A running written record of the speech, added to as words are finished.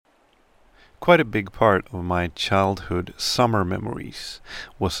Quite a big part of my childhood summer memories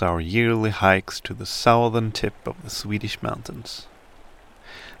was our yearly hikes to the southern tip of the Swedish mountains.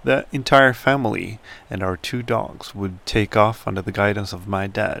 The entire family and our 2 dogs would take off under the guidance of my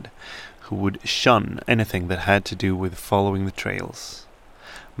dad, who would shun anything that had to do with following the trails.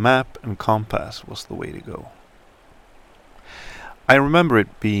 Map and compass was the way to go. I remember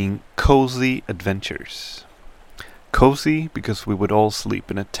it being cozy adventures. Cozy because we would all sleep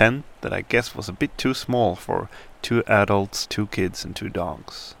in a tent that I guess was a bit too small for 2 adults, 2 kids and 2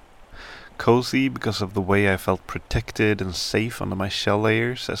 dogs. Cozy because of the way I felt protected and safe under my shell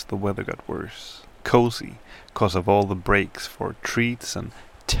layers as the weather got worse. Cozy because of all the breaks for treats and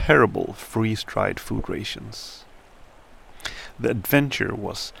terrible freeze-dried food rations. The adventure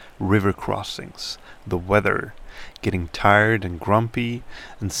was river crossings, the weather, getting tired and grumpy,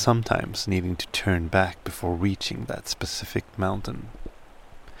 and sometimes needing to turn back before reaching that specific mountain.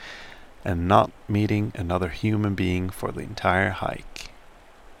 And not meeting another human being for the entire hike.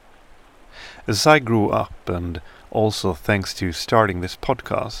 As I grew up, and also thanks to starting this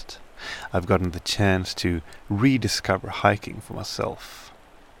podcast, I've gotten the chance to rediscover hiking for myself.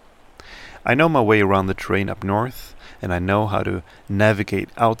 I know my way around the terrain up north, and I know how to navigate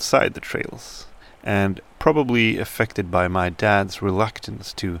outside the trails, and probably affected by my dad's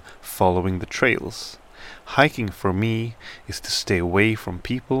reluctance to following the trails. Hiking for me is to stay away from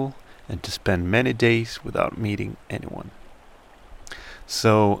people and to spend many days without meeting anyone.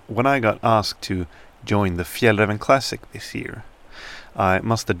 So when I got asked to join the Fjällräven Classic this year, I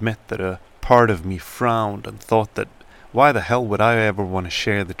must admit that a part of me frowned and thought that why the hell would I ever want to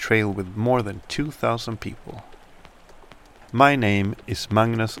share the trail with more than 2,000 people? My name is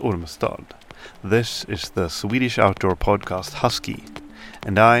Magnus Ormestad. This is the Swedish outdoor podcast Husky,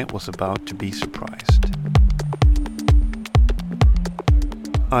 and I was about to be surprised.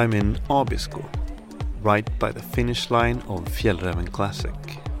 I'm in Abisko, right by the finish line of Fjällräven Classic.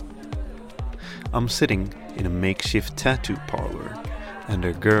 I'm sitting in a makeshift tattoo parlor, and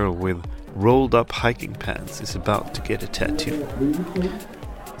a girl with rolled up hiking pants is about to get a tattoo.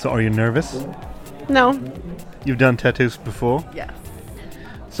 So are you nervous? No. You've done tattoos before? Yes.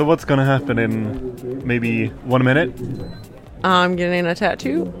 So what's gonna happen in maybe 1 minute? I'm getting a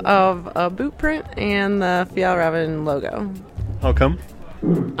tattoo of a boot print and the Fjällräven logo. How come?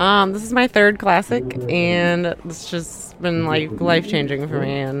 This is my 3rd classic, and it's just been like life-changing for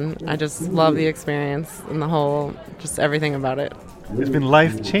me, and I just love the experience and the whole, just everything about it. It's been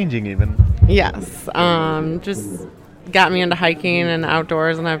life-changing even. Yes. Just got me into hiking and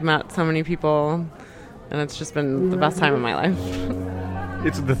outdoors, and I've met so many people, and it's just been the best time of my life.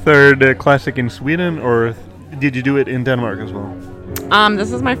 It's the 3rd classic in Sweden, or did you do it in Denmark as well?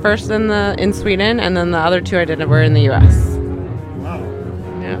 This is my first in Sweden, and then the other 2 I did were in the U.S. Wow.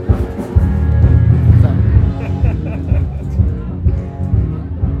 Yeah.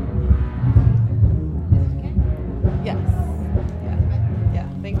 Yes. Yeah.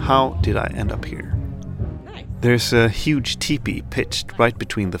 Thank you. How did I end up here? Nice. There's a huge teepee pitched right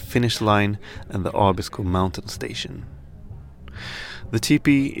between the finish line and the Abisko mountain station. The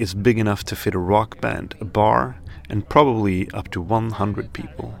teepee is big enough to fit a rock band, a bar, and probably up to 100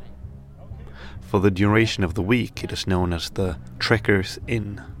 people. For the duration of the week, it is known as the Trekkers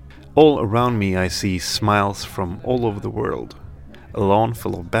Inn. All around me I see smiles from all over the world. A lawn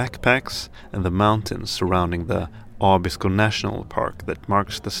full of backpacks and the mountains surrounding the Abisko National Park that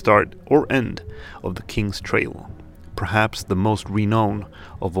marks the start or end of the King's Trail, perhaps the most renowned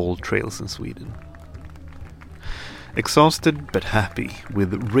of all trails in Sweden. Exhausted but happy,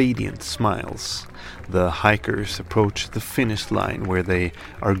 with radiant smiles, the hikers approach the finish line where they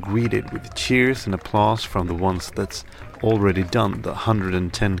are greeted with cheers and applause from the ones that's already done the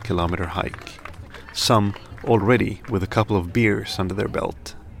 110-kilometer hike. Some already with a couple of beers under their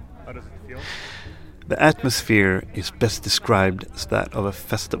belt. How does it feel? The atmosphere is best described as that of a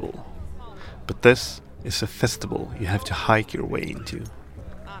festival. But this is a festival you have to hike your way into.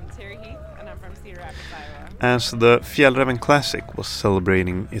 As the Fjällräven Classic was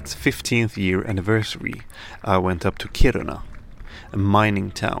celebrating its 15th year anniversary, I went up to Kiruna, a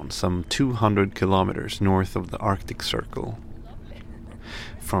mining town some 200 kilometers north of the Arctic Circle.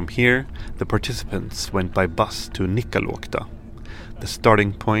 From here, the participants went by bus to Nikkaluokta, the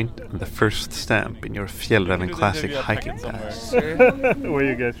starting point and the first stamp in your Fjällräven Classic hiking pass. Where are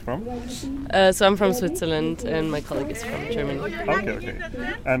you guys from? So I'm from Switzerland, and my colleague is from Germany. Okay.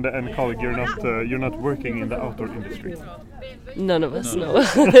 And colleague, you're not working in the outdoor industry. None of us, no.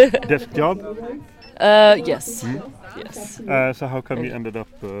 Desk job? Yes. Yes. So how come you ended up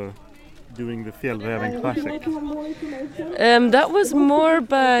doing the Fjällräven Classic? That was more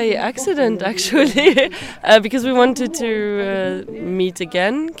by accident, actually, because we wanted to meet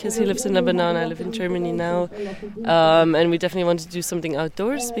again, because he lives in Lebanon, I live in Germany now, and we definitely wanted to do something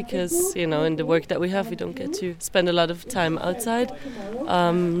outdoors, because, you know, in the work that we have, we don't get to spend a lot of time outside.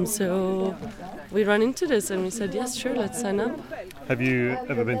 So we ran into this, and we said, yes, sure, let's sign up. Have you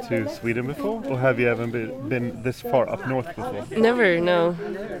ever been to Sweden before, or have you ever been this far up north before? Never, no.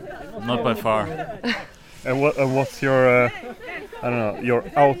 Not by far. And what's your I don't know, your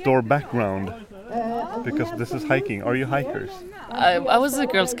outdoor background? Because this is hiking. Are you hikers? I was a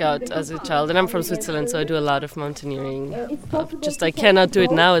Girl Scout as a child, and I'm from Switzerland, so I do a lot of mountaineering. Just I cannot do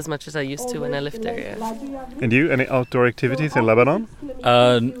it now as much as I used to when I lived there. Yeah. And you, any outdoor activities in Lebanon?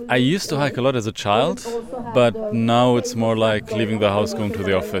 I used to hike a lot as a child, but now it's more like leaving the house, going to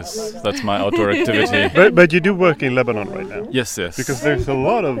the office. That's my outdoor activity. But you do work in Lebanon right now? Yes. Because there's a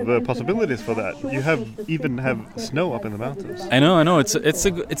lot of possibilities for that. You even have snow up in the mountains. I know.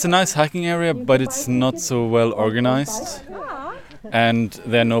 It's a nice hiking area, but it's not so well organized. And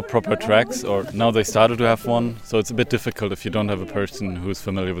there are no proper tracks, or now they started to have one, so it's a bit difficult if you don't have a person who's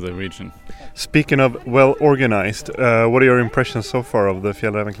familiar with the region. Speaking of well organized, what are your impressions so far of the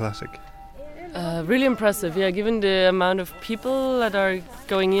Fjällräven Classic? Really impressive, yeah, given the amount of people that are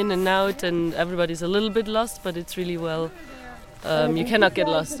going in and out, and everybody's a little bit lost, but it's really well. You cannot get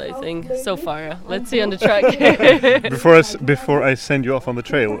lost, I think, so far. Let's see on the track. Before I send you off on the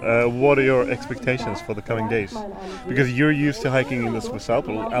trail, what are your expectations for the coming days? Because you're used to hiking in the Swiss Alps,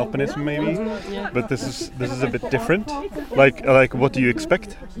 or alpinism maybe, yeah. but this is a bit different. Like what do you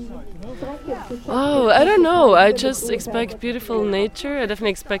expect? Oh, I don't know. I just expect beautiful nature. I definitely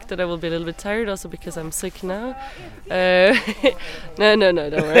expect that I will be a little bit tired, also because I'm sick now. No,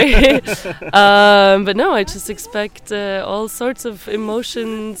 don't worry. But no, I just expect all sorts of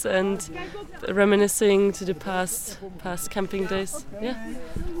emotions and reminiscing to the past camping days. Yeah.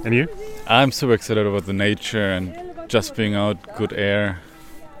 And you? I'm super excited about the nature and just being out, good air,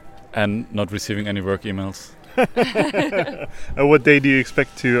 and not receiving any work emails. What day do you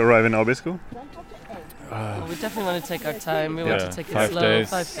expect to arrive in Abisko? We definitely want to take our time. We want to take it 5 slow. days.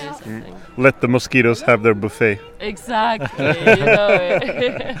 5 days, I think. Let the mosquitoes have their buffet. Exactly. You know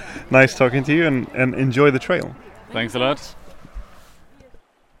it. Nice talking to you, and enjoy the trail. Thanks a lot.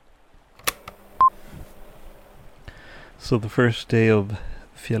 So the first day of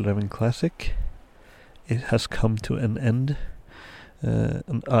Fjällräven Classic, it has come to an end,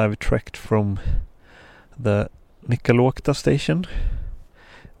 and I've trekked from the Nikkaluokta station,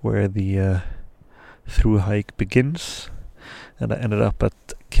 where the through hike begins, and I ended up at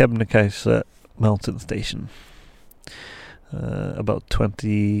Kebnekaise mountain station, about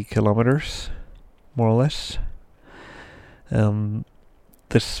 20 kilometers, more or less.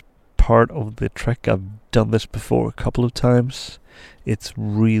 This part of the trek, I've done this before a couple of times. It's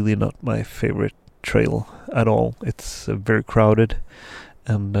really not my favorite trail at all. It's very crowded,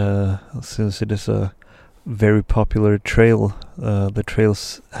 and since it is a very popular trail, the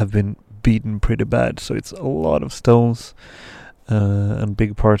trails have been beaten pretty bad, so it's a lot of stones, and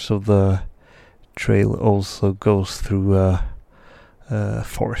big parts of the trail also goes through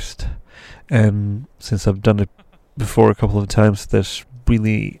forest. And since I've done it before a couple of times, there's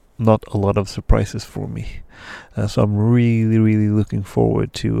really not a lot of surprises for me, so I'm really looking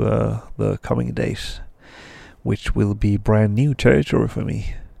forward to the coming days, which will be brand new territory for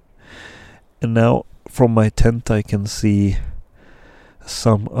me. And now from my tent I can see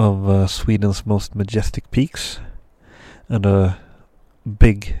some of Sweden's most majestic peaks, and a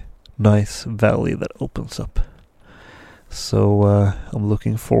big nice valley that opens up. So I'm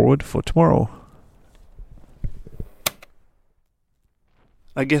looking forward for tomorrow.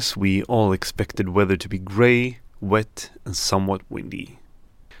 I guess we all expected weather to be grey, wet and somewhat windy.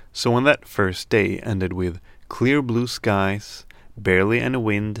 So when that first day ended with clear blue skies, barely any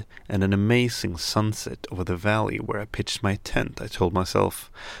wind, and an amazing sunset over the valley where I pitched my tent, I told myself,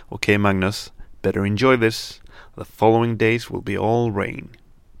 okay Magnus, better enjoy this, the following days will be all rain.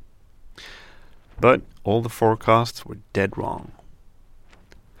 But all the forecasts were dead wrong.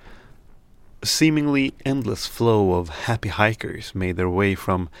 A seemingly endless flow of happy hikers made their way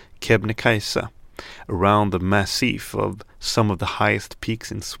from Kebnekaise around the massif of some of the highest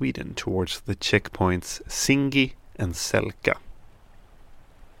peaks in Sweden towards the checkpoints Singi and Selka.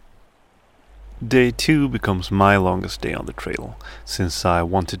 Day 2 becomes my longest day on the trail, since I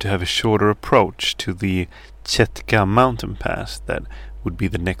wanted to have a shorter approach to the Chetka mountain pass that would be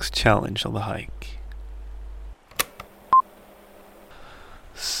the next challenge on the hike.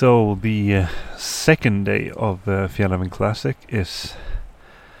 So the second day of the Fjällräven Classic is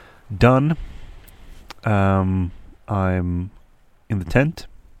done. I'm in the tent,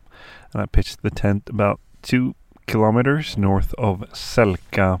 and I pitched the tent about 2 kilometers north of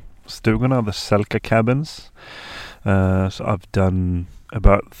Selka-stugorna, the Selka cabins. So I've done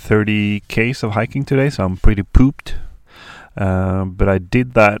about 30 k's of hiking today, so I'm pretty pooped. But I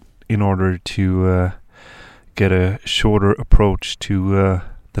did that in order to get a shorter approach to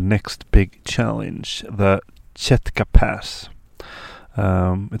the next big challenge, the Chetka Pass.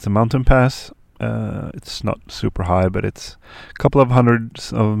 It's a mountain pass. It's not super high, but it's a couple of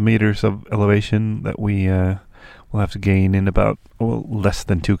hundreds of meters of elevation that we will have to gain in about less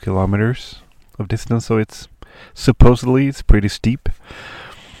than 2 kilometers of distance. So it's supposedly pretty steep,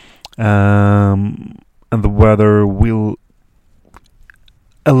 and the weather will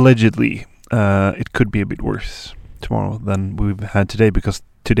allegedly it could be a bit worse tomorrow than we've had today, because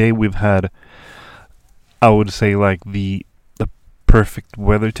today we've had, I would say, like the perfect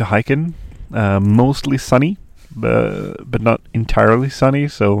weather to hike in. Mostly sunny, but not entirely sunny,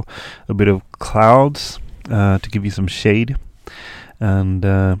 so a bit of clouds to give you some shade, and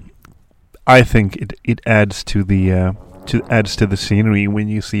I think it adds to the scenery when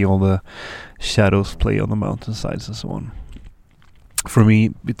you see all the shadows play on the mountainsides and so on. For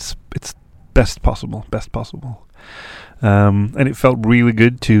me, it's best possible, and it felt really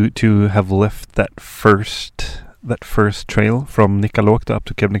good to have left that first trail from Nikkaluokta up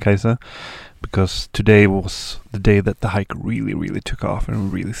to Kebnekaise, because today was the day that the hike really took off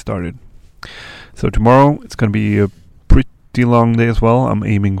and really started. So tomorrow it's going to be a pretty long day as well. I'm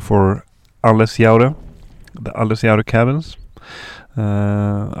aiming for Allesjaude, the Allesjaude cabins.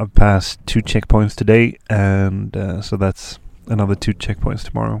 I've passed 2 checkpoints today, and so that's another 2 checkpoints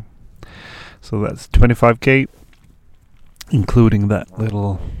tomorrow. So that's 25k, including that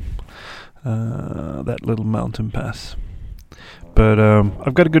little mountain pass. But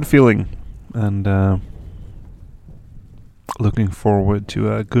I've got a good feeling, and looking forward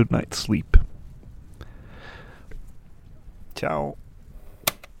to a good night's sleep. Ciao.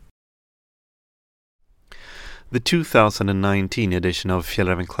 The 2019 edition of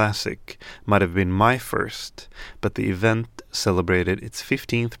Fjällräven Classic might have been my first, but the event celebrated its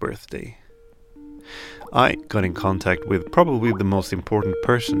 15th birthday. I got in contact with probably the most important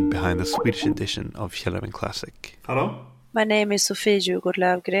person behind the Swedish edition of Fjällräven Classic. Hello? My name is Sofie Djurgård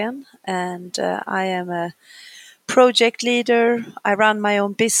Lövgren, and I am a project leader. I run my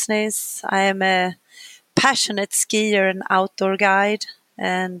own business. I am a passionate skier and outdoor guide,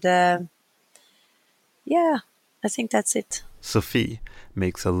 and I think that's it. Sofie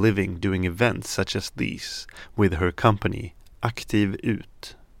makes a living doing events such as these with her company Aktiv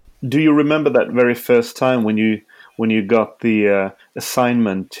Ut. Do you remember that very first time when you got the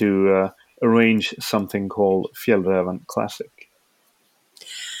assignment to arrange something called Fjällräven Classic?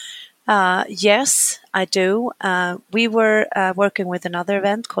 Yes, I do. We were working with another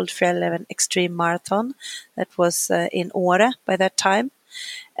event called Fjällräven Extreme Marathon that was in Åre by that time.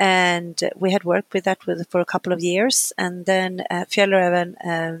 And we had worked with that for a couple of years. And then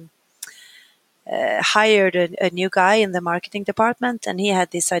Fjällräven hired a new guy in the marketing department, and he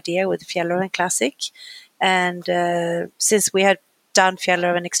had this idea with Fjällräven Classic. And since we had done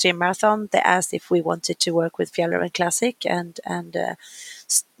Fjällräven Extreme Marathon, they asked if we wanted to work with Fjällräven Classic and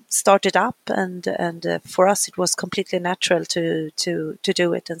start it up. And for us, it was completely natural to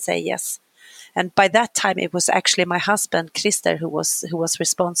do it and say yes. And by that time, it was actually my husband, Christer, who was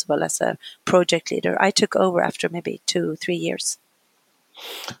responsible as a project leader. I took over after maybe 2-3 years.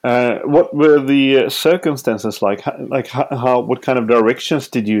 What were the circumstances like? What kind of directions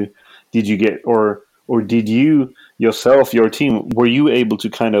did you get, or did you yourself, your team, were you able to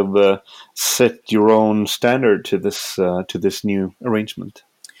kind of set your own standard to this new arrangement?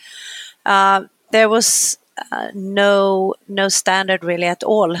 There was no standard really at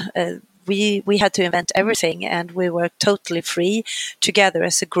all. We had to invent everything, and we were totally free together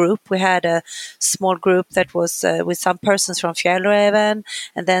as a group. We had a small group that was with some persons from Fjällräven,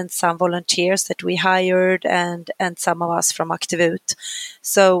 and then some volunteers that we hired, and some of us from Aktiv Ut.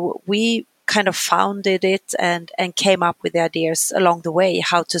 So we kind of founded it and came up with the ideas along the way,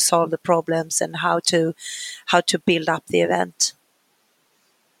 how to solve the problems and how to build up the event.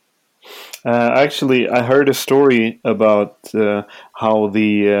 Actually, I heard a story about how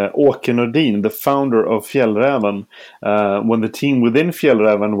the Åke Nordin, the founder of Fjällräven, when the team within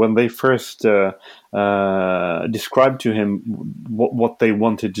Fjällräven, when they first described to him what they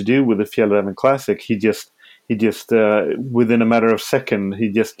wanted to do with the Fjällräven Classic, he just within a matter of seconds, he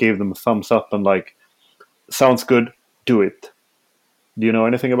just gave them a thumbs up and like, sounds good, do it. Do you know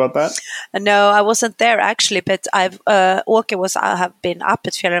anything about that? No, I wasn't there actually, but I have been up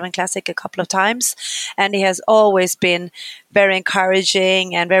at Fjällräven Classic a couple of times, and he has always been very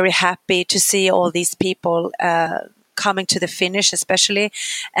encouraging and very happy to see all these people coming to the finish, especially,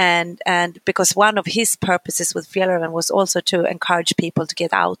 and because one of his purposes with Fjällräven was also to encourage people to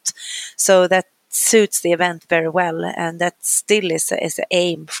get out, so that suits the event very well, and that still is an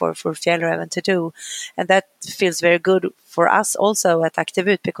aim for Fjällräven to do, and that feels very good for us also at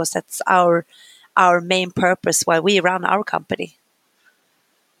Aktivut, because that's our main purpose why we run our company.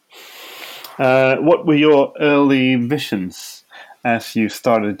 What were your early visions as you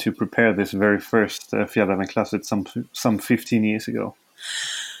started to prepare this very first Fjällräven Classic some 15 years ago?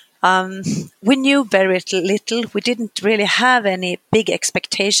 We knew very little. We didn't really have any big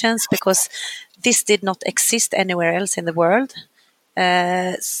expectations because this did not exist anywhere else in the world.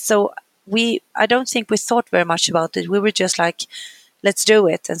 So I don't think we thought very much about it. We were just like, let's do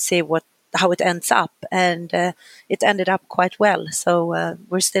it and see how it ends up. And it ended up quite well. So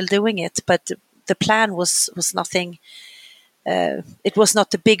we're still doing it. But the plan was nothing. It was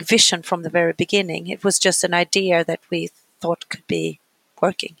not a big vision from the very beginning. It was just an idea that we thought could be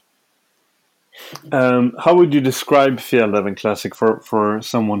working. How would you describe Fjällräven Classic for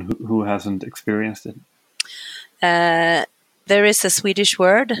someone who hasn't experienced it? There is a Swedish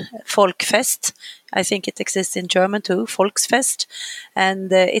word, folkfest. I think it exists in German too, Volksfest.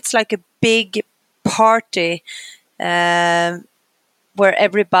 And it's like a big party where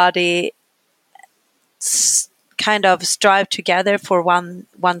everybody kind of strive together for one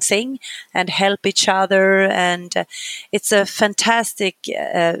thing and help each other, and it's a fantastic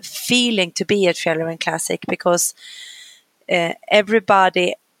feeling to be at Fjällräven Classic, because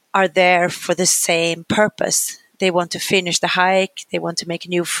everybody are there for the same purpose. They want to finish the hike, they want to make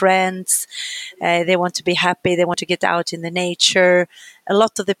new friends, they want to be happy, they want to get out in the nature. A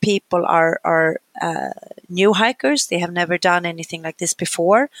lot of the people are new hikers. They have never done anything like this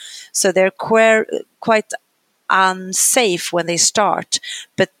before, so they're quite unsafe when they start,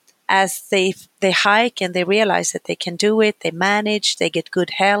 but as they hike and they realize that they can do it, they manage, they get good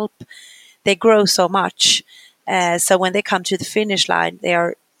help, they grow so much. So when they come to the finish line, they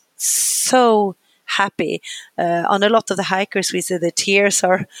are so happy. On a lot of the hikers, we see the tears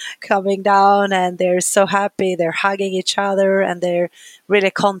are coming down, and they're so happy. They're hugging each other, and they're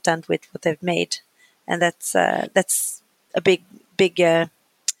really content with what they've made, and that's a big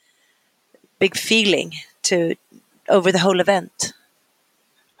feeling over the whole event.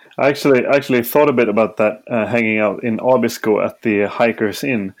 I actually thought a bit about that hanging out in Abisko at the Hikers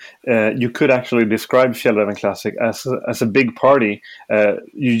Inn. You could actually describe Fjällräven Classic as a big party.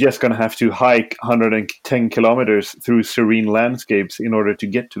 You're just going to have to hike 110 kilometers through serene landscapes in order to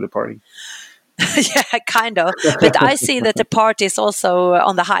get to the party. Yeah, kind of. But I see that the party is also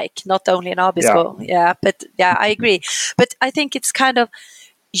on the hike, not only in Abisko. Yeah, but yeah, I agree. But I think it's kind of,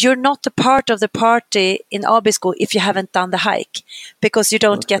 you're not a part of the party in Abisko if you haven't done the hike, because you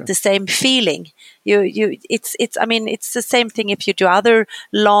don't get the same feeling. It's the same thing if you do other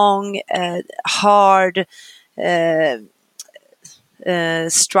long, hard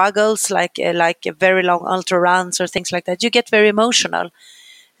struggles, like very long ultra runs or things like that. You get very emotional,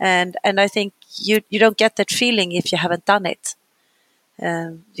 and I think you don't get that feeling if you haven't done it.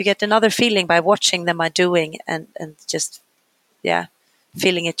 You get another feeling by watching them doing and just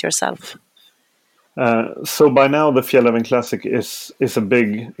feeling it yourself. So by now, the Fjällräven Classic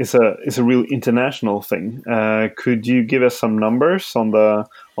is a real international thing. Could you give us some numbers on the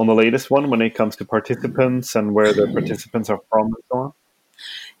latest one when it comes to participants and where the participants are from and so on?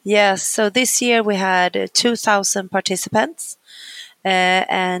 Yes, so this year we had 2,000 participants,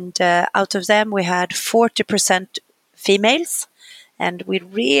 and out of them we had 40% females, and we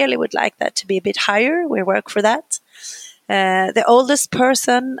really would like that to be a bit higher. We work for that. The oldest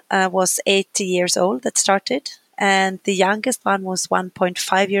person was 80 years old that started, and the youngest one was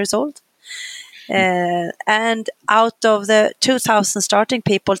 1.5 years old. And out of the 2,000 starting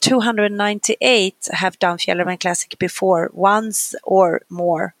people, 298 have done Fjällräven Classic before, once or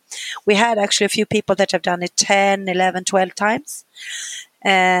more. We had actually a few people that have done it 10, 11, 12 times.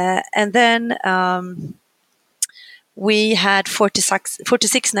 And then we had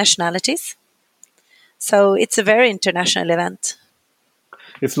 46 nationalities. So it's a very international event.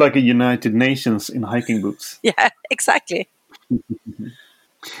 It's like a United Nations in hiking boots. Yeah, exactly.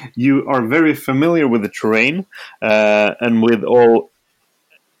 You are very familiar with the terrain and with all,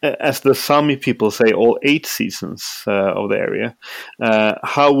 as the Sami people say, all 8 seasons of the area.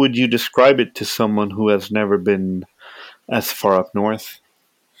 How would you describe it to someone who has never been as far up north?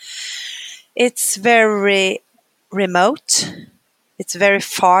 It's very remote. It's very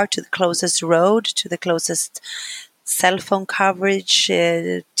far to the closest road, to the closest cell phone coverage,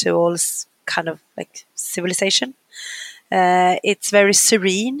 to all kind of like civilization. It's very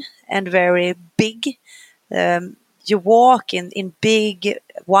serene and very big. You walk in big,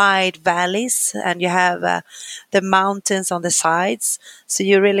 wide valleys, and you have the mountains on the sides. So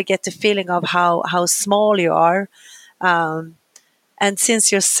you really get the feeling of how small you are. And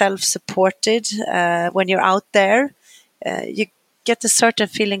since you're self-supported, when you're out there, you get a certain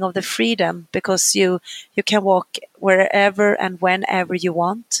feeling of the freedom, because you can walk wherever and whenever you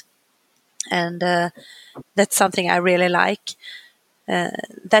want. And that's something I really like.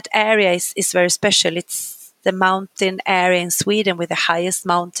 That area is very special. It's the mountain area in Sweden with the highest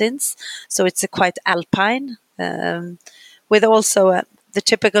mountains. So it's a quite alpine, with also the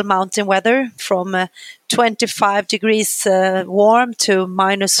typical mountain weather from 25 degrees warm to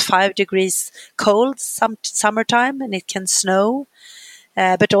 -5 degrees cold summertime, and it can snow,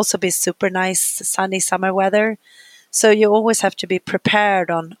 but also be super nice sunny summer weather. So you always have to be prepared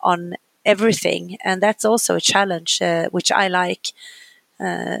on everything, and that's also a challenge, which I like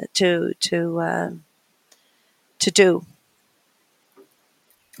to do.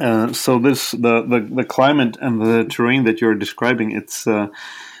 So the climate and the terrain that you're describing, it's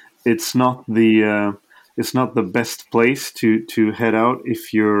not the best place to head out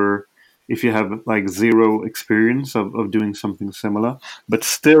if you have like zero experience of doing something similar. But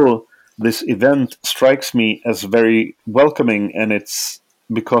still, this event strikes me as very welcoming, and it's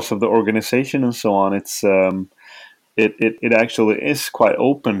because of the organization and so on. It actually is quite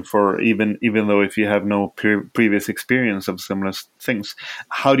open for even though if you have no previous experience of similar things.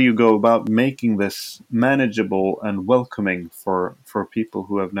 How do you go about making this manageable and welcoming for people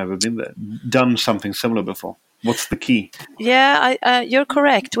who have never done something similar before? What's the key? Yeah, you're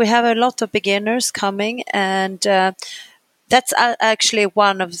correct. We have a lot of beginners coming, and that's actually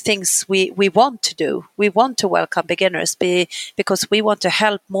one of the things we want to do. We want to welcome beginners because we want to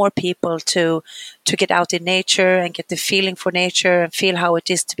help more people to get out in nature and get the feeling for nature and feel how it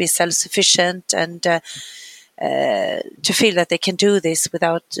is to be self-sufficient, and to feel that they can do this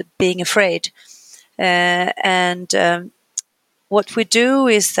without being afraid. What we do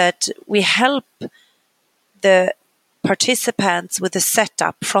is that we help the participants with the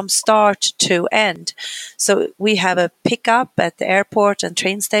setup from start to end. So we have a pickup at the airport and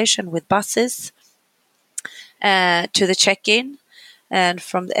train station with buses to the check-in, and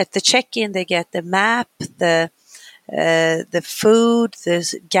at the check-in they get the map, the food,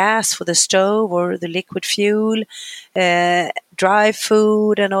 the gas for the stove or the liquid fuel, dry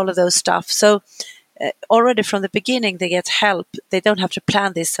food, and all of those stuff. So already from the beginning they get help. They don't have to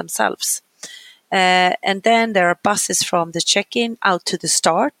plan this themselves. And then there are buses from the check-in out to the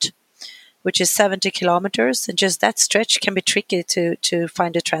start, which is 70 kilometers. And just that stretch can be tricky to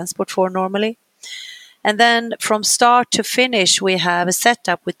find a transport for normally. And then from start to finish, we have a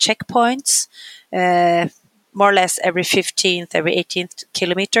setup with checkpoints, more or less every 15th, every 18th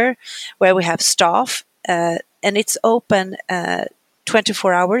kilometer, where we have staff. And it's open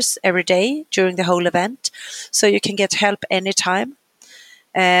 24 hours every day during the whole event. So you can get help anytime.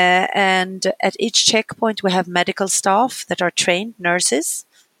 And at each checkpoint we have medical staff that are trained nurses.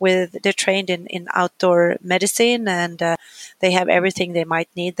 They're trained in outdoor medicine, and they have everything they might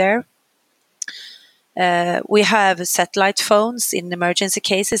need there. We have satellite phones in emergency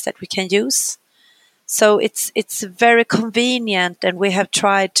cases that we can use. So it's very convenient, and we have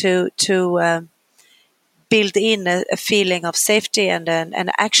tried to build in a feeling of safety and an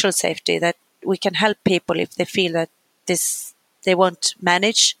actual safety, that we can help people if they feel that they won't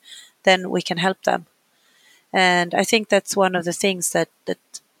manage, then we can help them. And I think that's one of the things that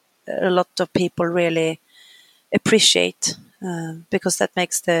a lot of people really appreciate, because that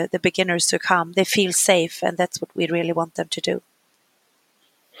makes the beginners to come. They feel safe, and that's what we really want them to do.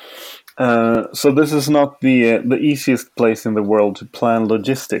 So this is not the easiest place in the world to plan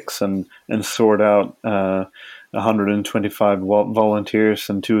logistics and sort out 125 volunteers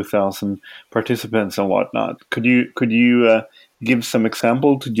and 2,000 participants and whatnot. Could you give some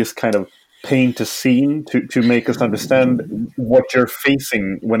example to just kind of paint a scene to make us understand what you're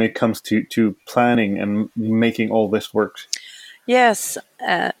facing when it comes to planning and making all this work? Yes,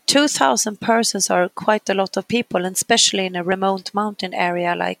 2,000 persons are quite a lot of people, and especially in a remote mountain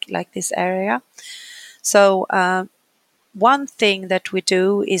area like this area. So one thing that we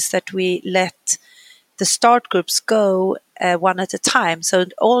do is that we let the start groups go one at a time. So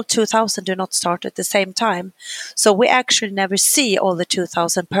all 2,000 do not start at the same time. So we actually never see all the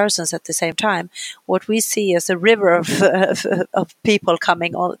 2,000 persons at the same time. What we see is a river of people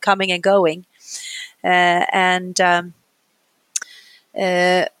coming and going.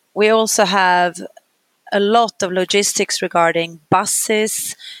 We also have a lot of logistics regarding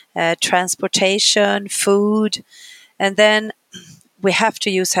buses, transportation, food, and then we have to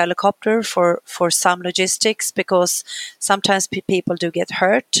use helicopter for some logistics because sometimes people do get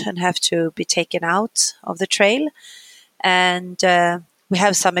hurt and have to be taken out of the trail. And we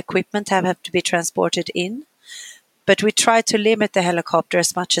have some equipment that have to be transported in. But we try to limit the helicopter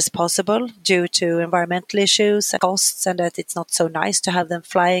as much as possible due to environmental issues and costs, and that it's not so nice to have them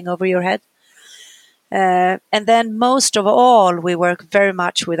flying over your head. And then most of all, we work very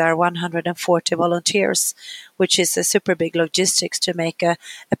much with our 140 volunteers, which is a super big logistics to make a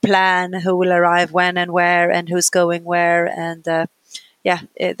plan who will arrive when and where and who's going where. And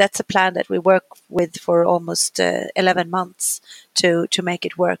that's a plan that we work with for almost 11 months to make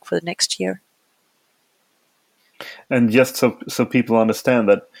it work for the next year. And just so people understand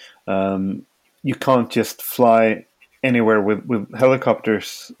that you can't just fly anywhere with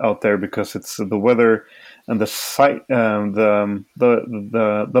helicopters out there because it's the weather and the sight, the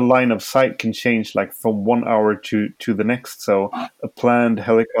line of sight can change like from 1 hour to the next. So a planned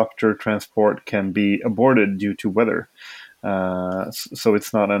helicopter transport can be aborted due to weather. So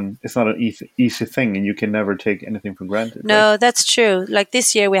it's not an easy thing, and you can never take anything for granted. No, right? that's true. Like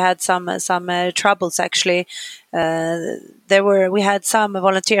this year, we had some troubles. Actually, we had some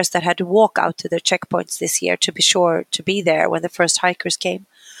volunteers that had to walk out to their checkpoints this year to be sure to be there when the first hikers came,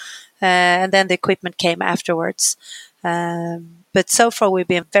 and then the equipment came afterwards. But so far, we've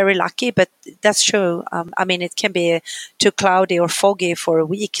been very lucky. But that's true. I mean, it can be too cloudy or foggy for a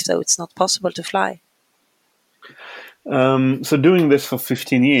week, so it's not possible to fly. So doing this for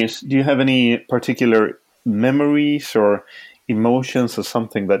 15 years, do you have any particular memories or emotions or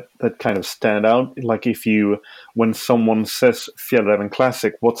something that kind of stand out? Like when someone says Fjällräven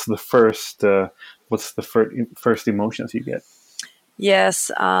Classic, what's the first emotions you get?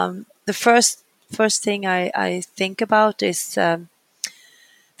 Yes, the first thing I think about is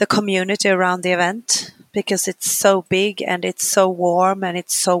the community around the event, because it's so big and it's so warm and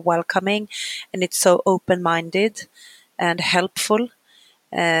it's so welcoming and it's so open-minded and helpful,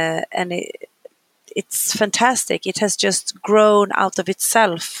 and it's fantastic. It has just grown out of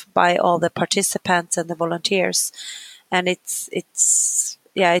itself by all the participants and the volunteers, and it's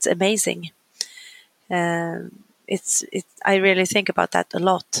amazing. I really think about that a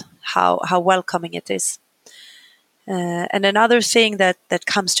lot, how welcoming it is. And another thing that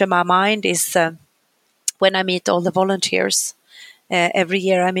comes to my mind is when I meet all the volunteers. Every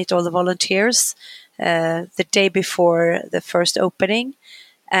year I meet all the volunteers the day before the first opening.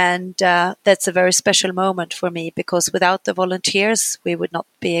 And that's a very special moment for me, because without the volunteers, we would not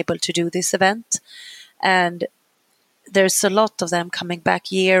be able to do this event. And there's a lot of them coming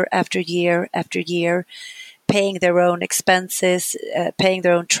back year after year after year, paying their own expenses, paying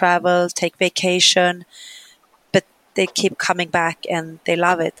their own travel, take vacation. But they keep coming back and they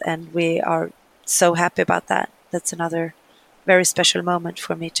love it. And we are so happy about that. That's another very special moment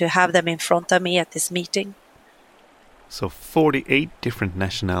for me to have them in front of me at this meeting. So 48 different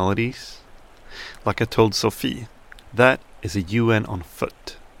nationalities. Like I told Sophie, that is a UN on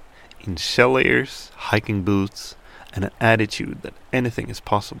foot. In shell layers, hiking boots, and an attitude that anything is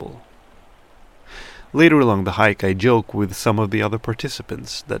possible. Later along the hike I joke with some of the other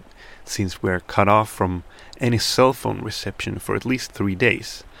participants that since we're cut off from any cell phone reception for at least 3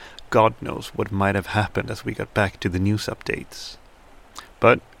 days, God knows what might have happened as we got back to the news updates.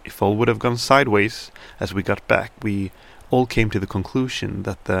 But if all would have gone sideways as we got back, we all came to the conclusion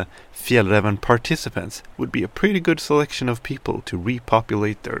that the Fjällräven participants would be a pretty good selection of people to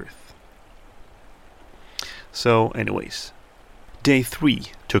repopulate the earth. So anyways, day 3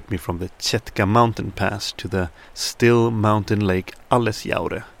 took me from the Chetka mountain pass to the still mountain lake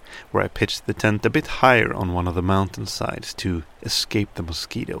Allesjaure, where I pitched the tent a bit higher on one of the mountain sides to escape the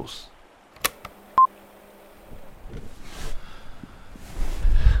mosquitoes.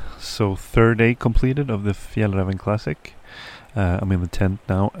 So third day completed of the Fjällräven Classic. I'm in the tent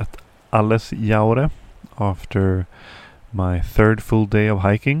now at Allesjaure after my third full day of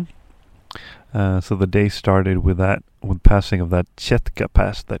hiking. So the day started with passing of that Chetka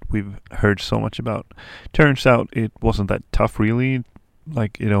pass that we've heard so much about. Turns out it wasn't that tough really.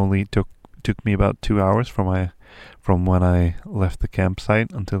 Like it only took me about 2 hours from when I left the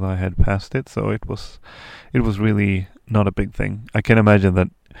campsite until I had passed it. So it was really not a big thing. I can imagine that,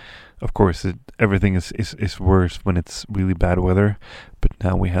 of course, everything is worse when it's really bad weather. But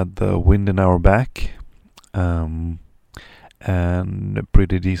now we had the wind in our back, and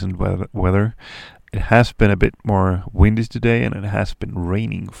pretty decent weather. It has been a bit more windy today, and it has been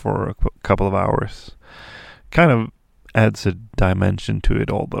raining for a couple of hours. Kind of adds a dimension to it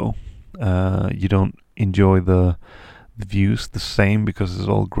all, though. You don't enjoy the views the same because it's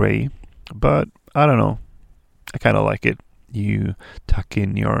all grey, but I don't know. I kind of like it. You tuck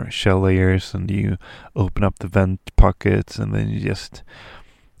in your shell layers and you open up the vent pockets, and then you just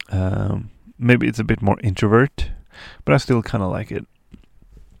maybe it's a bit more introvert, but I still kind of like it.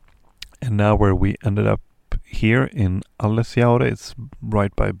 And now where we ended up here in Allesjaure, it's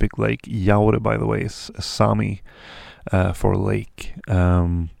right by a big lake. Jaure, by the way, is a Sami for lake.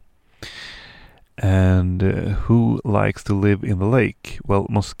 And who likes to live in the lake? Well,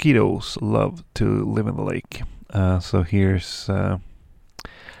 mosquitoes love to live in the lake. So here's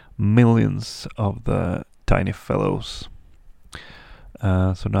millions of the tiny fellows.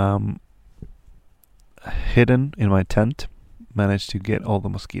 So now I'm hidden in my tent, managed to get all the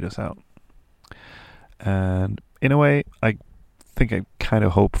mosquitoes out. And in a way, I think I kind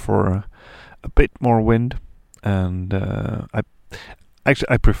of hope for a bit more wind. And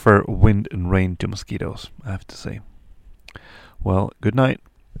I prefer wind and rain to mosquitoes, I have to say. Well, good night.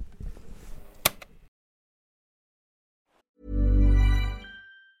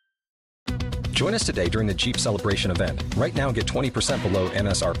 Join us today during the Jeep Celebration event. Right now, get 20% below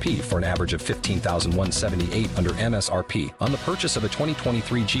MSRP for an average of $15,178 under MSRP on the purchase of a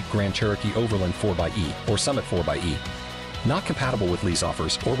 2023 Jeep Grand Cherokee Overland 4xE or Summit 4xE. Not compatible with lease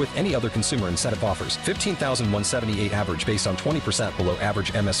offers or with any other consumer incentive offers. $15,178 average based on 20% below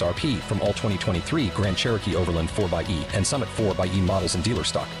average MSRP from all 2023 Grand Cherokee Overland 4xE and Summit 4xE models in dealer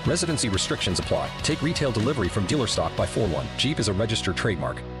stock. Residency restrictions apply. Take retail delivery from dealer stock by 4/1. Jeep is a registered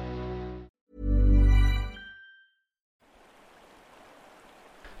trademark.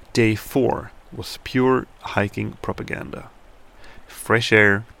 Day 4 was pure hiking propaganda. Fresh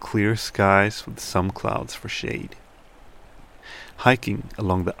air, clear skies with some clouds for shade. Hiking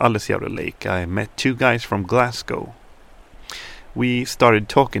along the Allesjaure lake, I met 2 guys from Glasgow. We started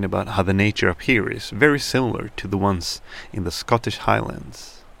talking about how the nature up here is very similar to the ones in the Scottish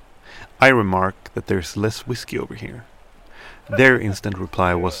Highlands. I remarked that there's less whiskey over here. Their instant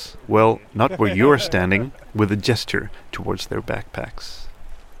reply was, well, not where you're standing, with a gesture towards their backpacks.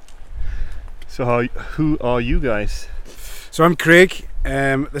 So who are you guys? So I'm Craig,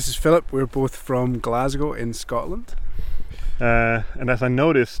 this is Philip, we're both from Glasgow in Scotland. And as I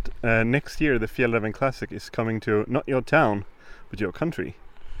noticed, next year the Fjällräven Classic is coming to not your town, but your country.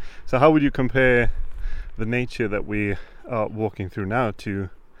 So how would you compare the nature that we are walking through now to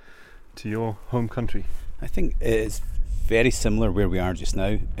your home country? I think it's very similar where we are just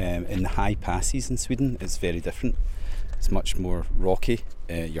now. In the high passes in Sweden, it's very different. It's much more rocky,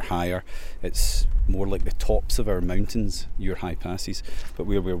 you're higher. It's more like the tops of our mountains, your high passes. But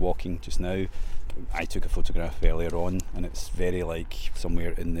where we're walking just now, I took a photograph earlier on, and it's very like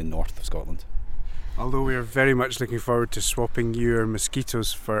somewhere in the north of Scotland. Although we are very much looking forward to swapping your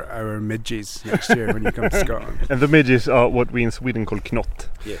mosquitoes for our midges next year when you come to Scotland. And the midges are what we in Sweden call knott.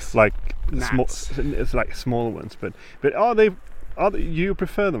 Yes. Like gnats. It's like smaller ones, but are they you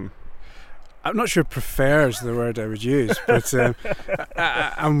prefer them? I'm not sure "prefer" is the word I would use, but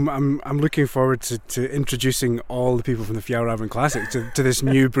I'm looking forward to introducing all the people from the Fjällräven Classic to this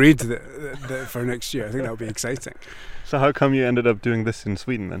new breed that for next year. I think that'll be exciting. So how come you ended up doing this in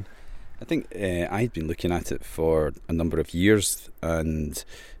Sweden then? I think I'd been looking at it for a number of years, and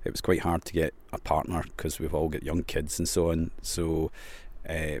it was quite hard to get a partner because we've all got young kids and so on. So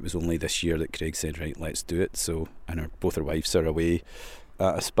it was only this year that Craig said, right, let's do it. So, and both our wives are away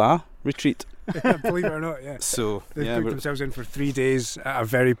at a spa retreat. Believe it or not, yeah. So they've booked themselves in for 3 days at a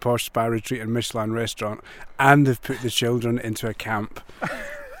very posh spa retreat and Michelin restaurant, and they've put the children into a camp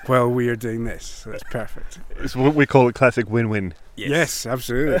while we are doing this. So it's perfect. It's what we call a classic win-win. Yes,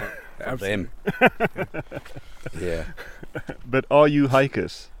 absolutely. For them. Yeah. But are you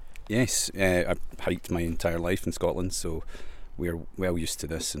hikers? Yes, I've hiked my entire life in Scotland, so we're well used to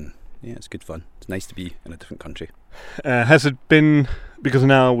this, and yeah, it's good fun. It's nice to be in a different country. Has it been, because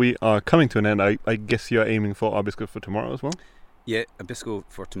now we are coming to an end, I guess you're aiming for Abisko for tomorrow as well? Yeah, Abisko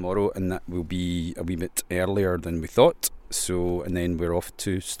for tomorrow, and that will be a wee bit earlier than we thought. So, and then we're off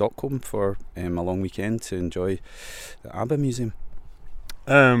to Stockholm for a long weekend to enjoy the ABBA Museum.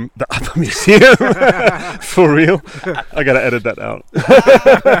 The ABBA Museum? For real? I gotta edit that out.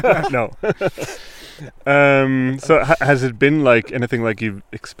 No. So has it been like anything like you've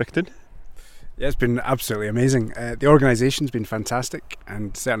expected? Yeah, it's been absolutely amazing. The organisation's been fantastic,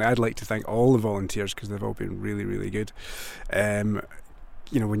 and certainly I'd like to thank all the volunteers because they've all been really, really good.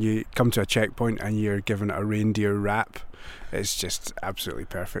 when you come to a checkpoint and you're given a reindeer wrap, it's just absolutely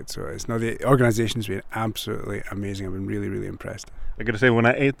perfect. So the organisation's been absolutely amazing. I've been really, really impressed. I gotta say, when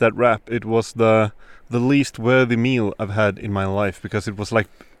I ate that wrap, it was the least worthy meal I've had in my life, because it was like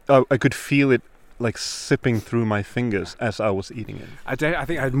I could feel it like sipping through my fingers as I was eating it. I think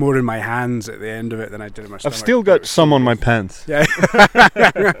I had more in my hands at the end of it than I did in my stomach. I've still got some on my pants. Yeah,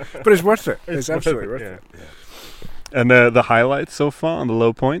 but it's worth it. It's absolutely worth it. Yeah. And the highlights so far and the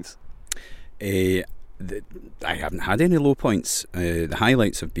low points? I haven't had any low points. The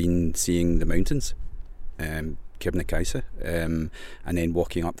highlights have been seeing the mountains, Kebnekaise, and then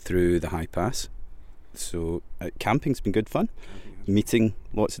walking up through the high pass. So camping's been good fun. Meeting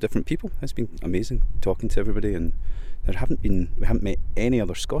lots of different people has been amazing. Talking to everybody, and we haven't met any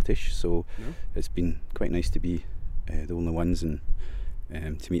other Scottish, so it's been quite nice to be the only ones and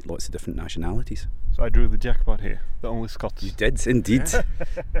to meet lots of different nationalities. So I drew the jackpot here, the only Scots. You did indeed.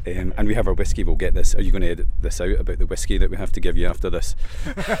 And we have our whiskey. We'll get this. Are you going to edit this out about the whiskey that we have to give you after this?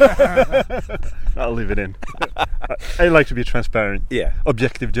 I'll leave it in. I like to be transparent. Yeah,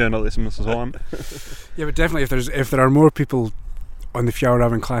 objective journalism and so on. Yeah, but definitely if there are more people on the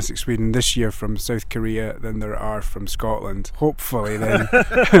Fjällräven Classic Sweden this year from South Korea than there are from Scotland, hopefully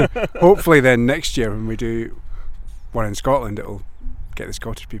then next year when we do one in Scotland, it'll get the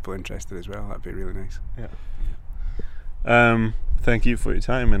Scottish people interested as well. That'd be really nice. Yeah. Thank you for your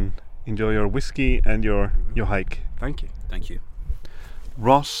time, and enjoy your whiskey and your hike. Thank you.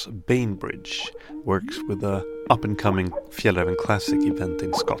 Ross Bainbridge works with the up-and-coming Fjällräven Classic event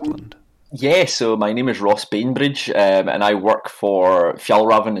in Scotland. Yeah, so my name is Ross Bainbridge, and I work for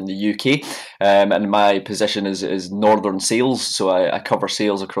Fjällräven in the UK, and my position is Northern Sales, so I cover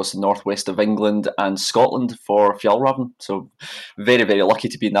sales across the northwest of England and Scotland for Fjällräven. So very, very lucky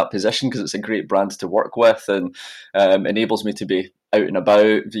to be in that position, because it's a great brand to work with, and enables me to be out and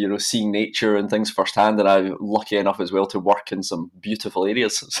about, seeing nature and things firsthand, and I'm lucky enough as well to work in some beautiful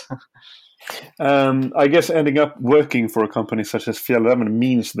areas. I guess ending up working for a company such as Fjällräven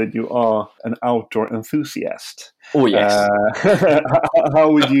means that you are an outdoor enthusiast. Oh yes.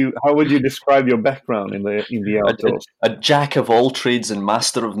 How would you describe your background in the outdoors? A jack of all trades and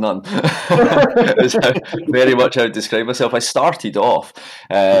master of none. Is very much how I would describe myself. I started off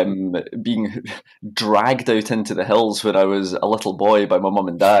being dragged out into the hills when I was a little boy by my mum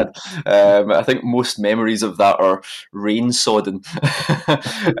and dad. I think most memories of that are rain sodden,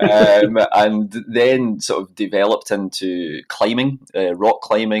 and then sort of developed into climbing, rock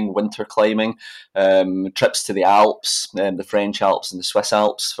climbing, winter climbing, trips to the Alps, the French Alps and the Swiss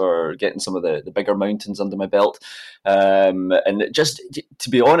Alps, for getting some of the bigger mountains under my belt. And just to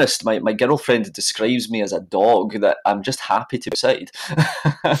be honest, my girlfriend describes me as a dog that I'm just happy to be outside.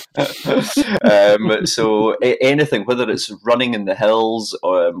 So anything, whether it's running in the hills,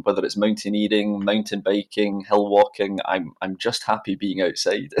 or whether it's mountaineering, mountain biking, hill walking, I'm just happy being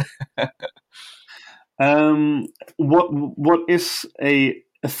outside. What is a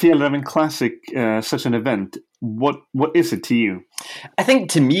Fjällräven Classic, such an event? What is it to you? I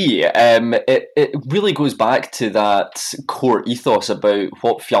think to me, it really goes back to that core ethos about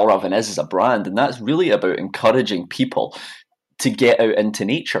what Fjällräven is as a brand, and that's really about encouraging people to get out into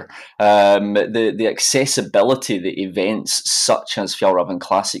nature. The accessibility that events such as Fjällräven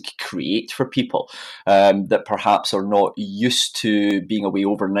Classic create for people that perhaps are not used to being away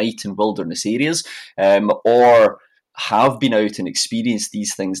overnight in wilderness areas, or have been out and experienced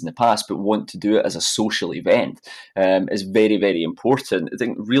these things in the past but want to do it as a social event, is very, very important. I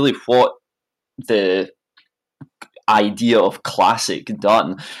think really what the idea of Classic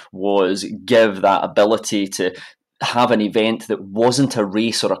done was give that ability to have an event that wasn't a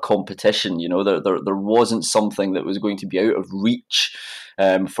race or a competition. There wasn't something that was going to be out of reach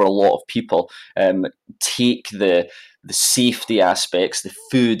for a lot of people. Take the safety aspects, the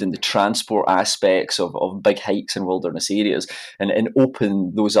food and the transport aspects of big hikes in wilderness areas, and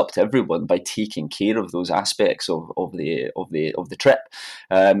open those up to everyone by taking care of those aspects of the trip.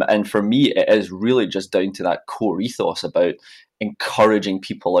 And for me, it is really just down to that core ethos about encouraging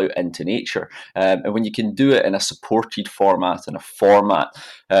people out into nature. And when you can do it in a supported format, and a format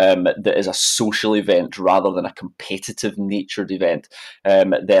that is a social event rather than a competitive natured event,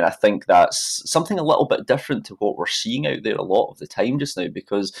 then I think that's something a little bit different to what we're seeing out there a lot of the time just now,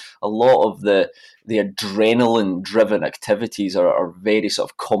 because a lot of the adrenaline driven activities are very sort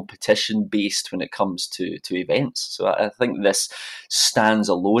of competition based when it comes to events. So I think this stands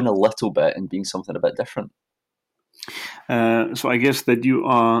alone a little bit in being something a bit different. So I guess that you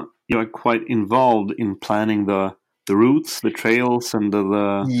are quite involved in planning the the routes, the trails, and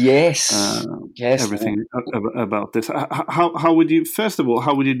yes, yes. everything about this. How would you, first of all,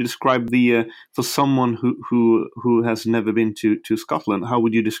 how would you describe the for someone who has never been to Scotland? How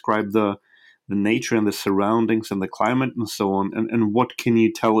would you describe the nature and the surroundings and the climate and so on? And what can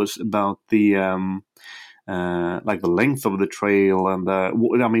you tell us about the like the length of the trail and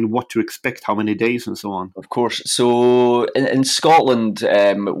what to expect, how many days, and so on? Of course. So in Scotland,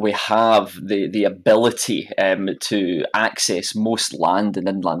 we have the ability to access most land and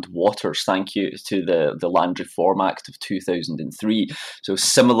inland waters, thank you to the Land Reform Act of 2003. So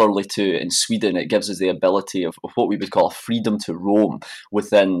similarly to in Sweden, it gives us the ability of what we would call a freedom to roam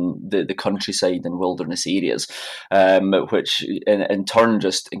within the countryside and wilderness areas, which in turn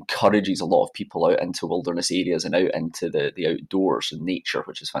just encourages a lot of people out into wilderness areas and out into the outdoors and nature,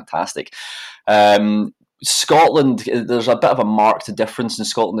 which is fantastic. Scotland, there's a bit of a marked difference in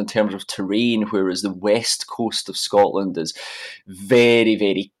Scotland in terms of terrain, whereas the west coast of Scotland is very,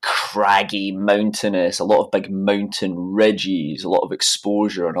 very craggy, mountainous, a lot of big mountain ridges, a lot of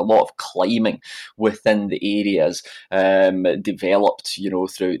exposure and a lot of climbing within the areas developed,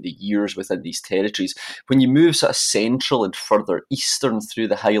 throughout the years within these territories. When you move sort of central and further eastern through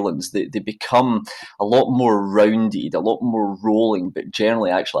the Highlands, they become a lot more rounded, a lot more rolling, but generally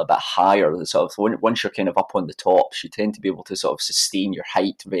actually a bit higher. Sort of once you're kind of up on the tops, you tend to be able to sort of sustain your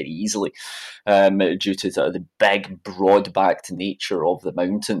height very easily due to the big, broad-backed nature of the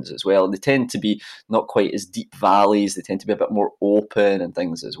mountains as well. And they tend to be not quite as deep valleys. They tend to be a bit more open and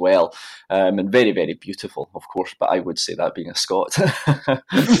things as well. And very, very beautiful, of course, but I would say that being a Scot.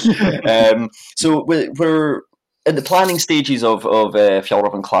 So we're in the planning stages of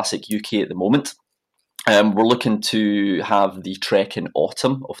Fjällräven Classic UK at the moment. We're looking to have the trek in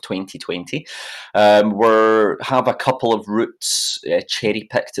autumn of 2020. We have a couple of routes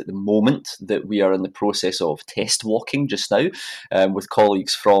cherry-picked at the moment that we are in the process of test walking just now with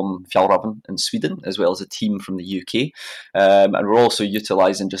colleagues from Fjällräven in Sweden, as well as a team from the UK. And we're also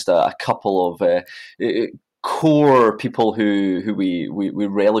utilising just a couple of core people who we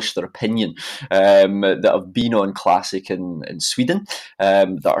relish their opinion that have been on Classic in Sweden,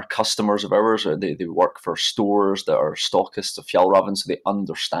 that are customers of ours, or they work for stores that are stockists of Fjällräven, so they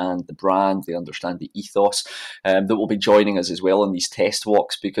understand the brand, they understand the ethos, that will be joining us as well on these test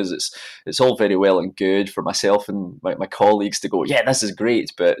walks, because it's all very well and good for myself and my colleagues to go, yeah, this is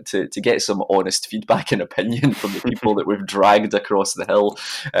great, but to get some honest feedback and opinion from the people that we've dragged across the hill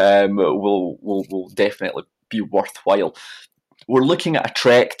will definitely be worthwhile. We're looking at a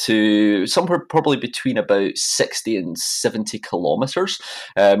trek to somewhere probably between about 60 and 70 kilometres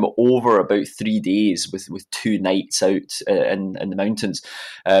over about 3 days with 2 nights out in the mountains.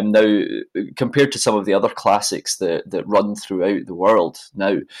 Now, compared to some of the other classics that run throughout the world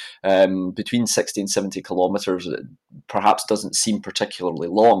now, between 60 and 70 kilometres perhaps doesn't seem particularly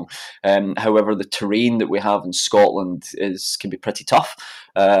long. However, the terrain that we have in Scotland can be pretty tough.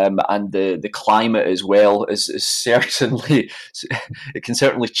 And the climate as well is certainly, it can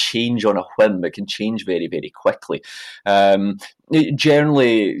certainly change on a whim. It can change very, very quickly.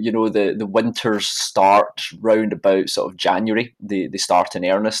 Generally, the winters start round about sort of January. They start in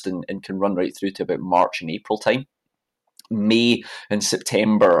earnest and can run right through to about March and April time. May and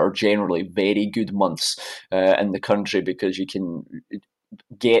September are generally very good months in the country, because you can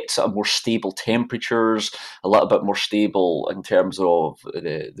get sort of more stable temperatures, a little bit more stable in terms of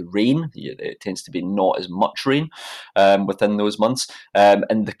the rain. It tends to be not as much rain within those months.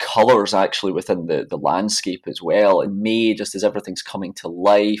 And the colours actually within the landscape as well. In May, just as everything's coming to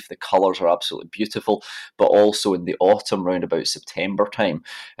life, the colours are absolutely beautiful. But also in the autumn, round about September time,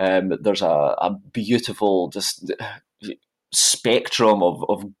 there's a beautiful just spectrum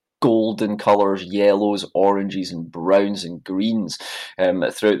of golden colours, yellows, oranges and browns and greens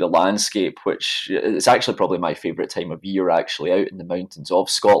throughout the landscape, which is actually probably my favourite time of year, actually, out in the mountains of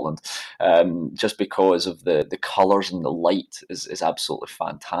Scotland, just because of the colours and the light is absolutely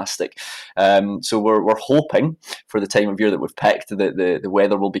fantastic. So we're hoping for the time of year that we've picked that the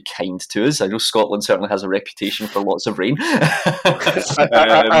weather will be kind to us. I know Scotland certainly has a reputation for lots of rain.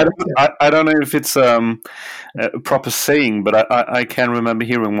 I don't know if it's a proper saying, but I can remember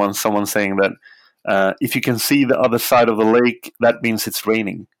hearing someone saying that if you can see the other side of the lake, that means it's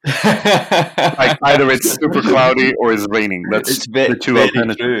raining. Like either it's super cloudy or it's raining. That's the two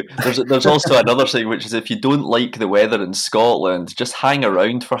alternatives. There's also another thing, which is if you don't like the weather in Scotland, just hang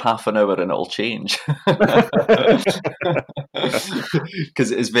around for half an hour and it'll change.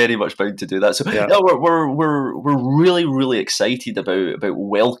 Because it is very much bound to do that. So yeah, we're really, really excited about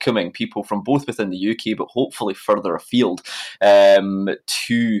welcoming people from both within the UK, but hopefully further afield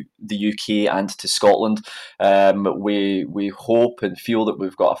to the UK and to Scotland. We hope and feel that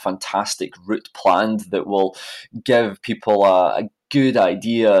we've got a fantastic route planned that will give people a good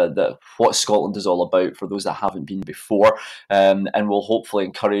idea that what Scotland is all about for those that haven't been before, and will hopefully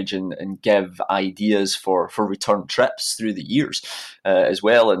encourage and give ideas for return trips through the years as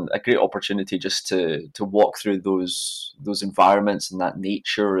well, and a great opportunity just to walk through those environments and that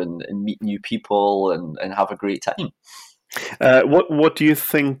nature and meet new people and have a great time. What do you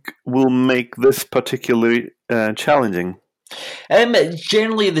think will make this particularly challenging?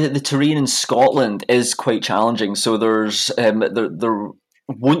 Generally, the terrain in Scotland is quite challenging. So there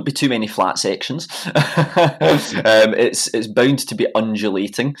won't be too many flat sections. It's bound to be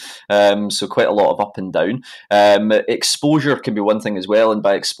undulating, so quite a lot of up and down. Exposure can be one thing as well, and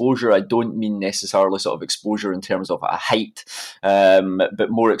by exposure I don't mean necessarily sort of exposure in terms of a height, but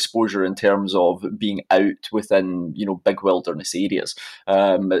more exposure in terms of being out within big wilderness areas.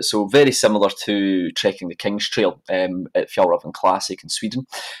 So very similar to trekking the King's Trail at Fjällräven Classic in Sweden.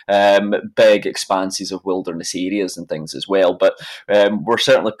 Big expanses of wilderness areas and things as well, but we're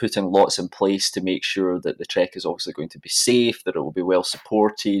certainly putting lots in place to make sure that the trek is obviously going to be safe, that it will be well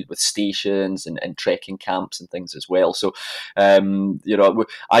supported with stations and trekking camps and things as well. So, I've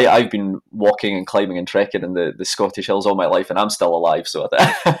been walking and climbing and trekking in the Scottish Hills all my life, and I'm still alive, so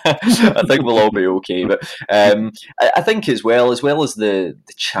I think we'll all be okay. But I think as well as the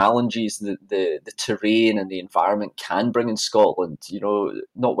challenges that the terrain and the environment can bring in Scotland,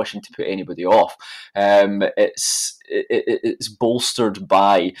 not wishing to put anybody off, it's bolstered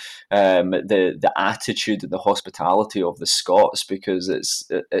by the attitude and the hospitality of the Scots, because it's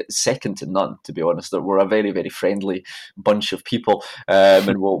second to none, to be honest. We're a very, very friendly bunch of people,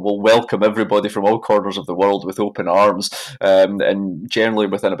 and we'll welcome everybody from all corners of the world with open arms, and generally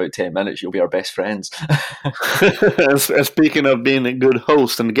within about 10 minutes you'll be our best friends. Speaking of being a good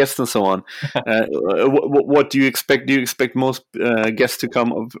host and guest and so on, what do you expect? Do you expect most guests to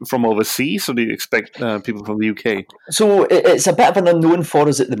come from overseas, or do you expect people from the UK? So it's a bit of an unknown for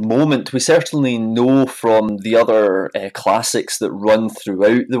us at the moment. We certainly know from the other classics that run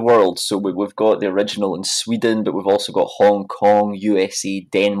throughout the world. So we've got the original in Sweden, but we've also got Hong Kong, USA,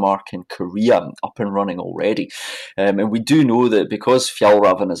 Denmark and Korea up and running already. And we do know that because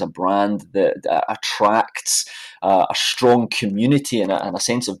Fjällräven is a brand that attracts a strong community and a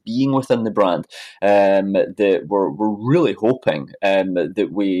sense of being within the brand, that we're really hoping that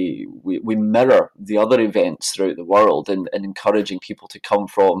we mirror the other events throughout the world and encouraging people to come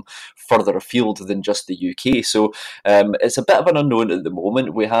from further afield than just the UK. So it's a bit of an unknown at the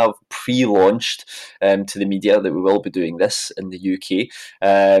moment. We have pre-launched to the media that we will be doing this in the UK.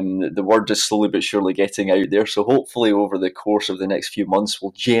 The word is slowly but surely getting out there, so hopefully over the course of the next few months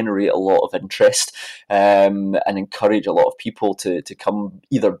we'll generate a lot of interest and encourage a lot of people to come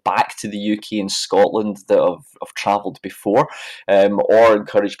either back to the UK and Scotland that have travelled before, or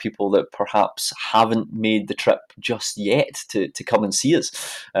encourage people that perhaps haven't made the trip just yet to come and see us.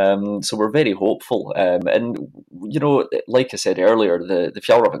 So we're very hopeful, and like I said earlier, the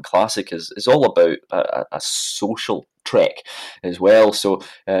Fjällräven Classic is all about a social trek as well. So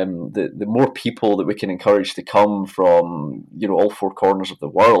the more people that we can encourage to come from all four corners of the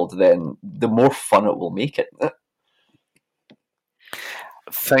world, then the more fun it will make it.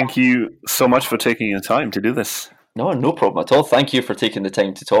 Thank you so much for taking your time to do this. No problem at all. Thank you for taking the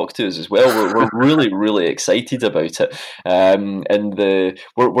time to talk to us as well. We're really, really excited about it, and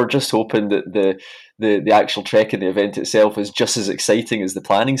we're just hoping that the actual trek and the event itself is just as exciting as the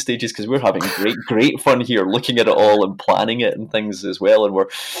planning stages, because we're having great fun here, looking at it all and planning it and things as well. And we're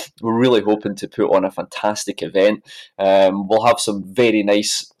really hoping to put on a fantastic event. We'll have some very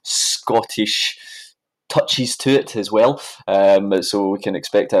nice Scottish touches to it as well, so we can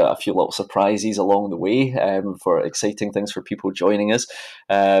expect a few little surprises along the way for exciting things for people joining us,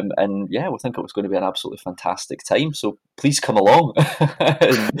 and yeah, we think it was going to be an absolutely fantastic time, so please come along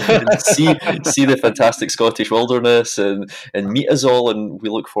and see the fantastic Scottish wilderness and meet us all, and we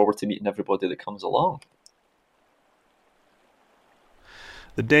look forward to meeting everybody that comes along.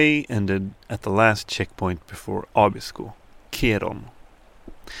 The day ended at the last checkpoint before Abisko, Keron.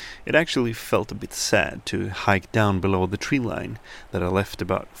 It actually felt a bit sad to hike down below the tree line that I left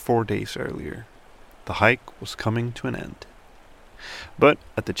about 4 days earlier. The hike was coming to an end. But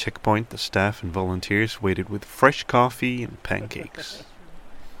at the checkpoint, the staff and volunteers waited with fresh coffee and pancakes.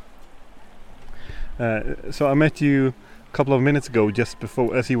 So I met you a couple of minutes ago, just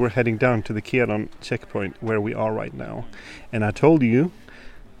before, as you were heading down to the Keron checkpoint where we are right now. And I told you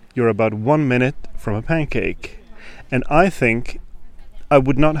you're about 1 minute from a pancake. And I think I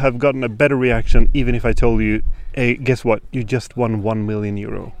would not have gotten a better reaction even if I told you hey, guess what? You just won €1 million.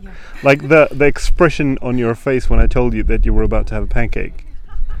 Yeah. Like the expression on your face when I told you that you were about to have a pancake.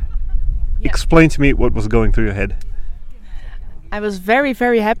 Yeah. Explain to me what was going through your head. I was very,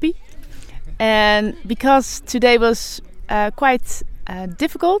 very happy, and because today was quite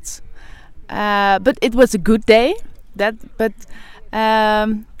difficult, but it was a good day. When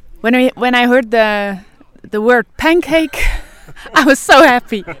I heard the word pancake, I was so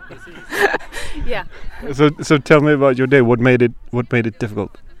happy. Yeah. So tell me about your day. What made it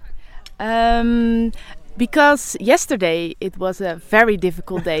difficult? Because yesterday it was a very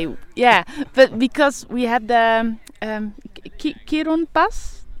difficult day. Yeah, but because we had the Kirun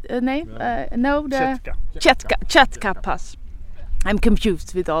Pass name. No, the Chatka Pass. I'm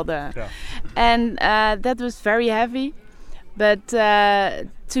confused with all the, and that was very heavy. But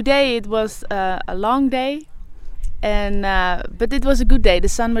today it was a long day, and but it was a good day. The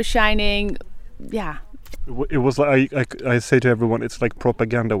sun was shining. Yeah. It was like I say to everyone, it's like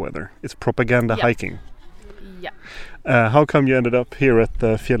propaganda weather. It's propaganda hiking. Yeah. How come you ended up here at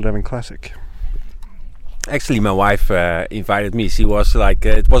the Fjällräven Classic? Actually, my wife invited me. She was like,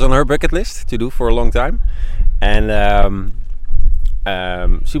 it was on her bucket list to do for a long time, and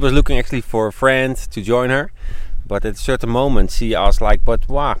she was looking actually for a friend to join her. But at a certain moment, she asked, like, "But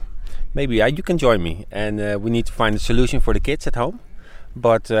wow, maybe you can join me, and we need to find a solution for the kids at home."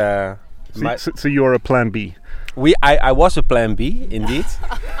 But so you are a plan B. I was a plan B indeed.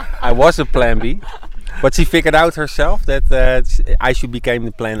 I was a plan B, but she figured out herself that I should become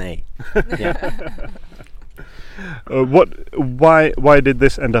the plan A. Yeah. Why did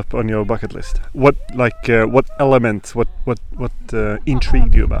this end up on your bucket list? What elements? What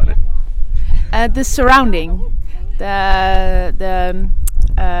intrigued you about it? The surrounding, the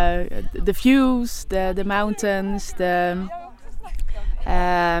views, the mountains, the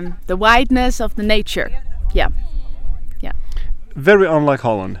wideness of the nature. Yeah. Very unlike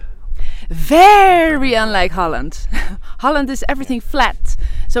Holland. Very unlike Holland. Holland is everything flat.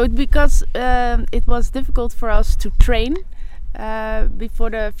 So because it was difficult for us to train before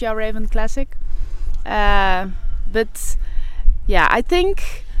the Fjällräven Classic, but yeah, I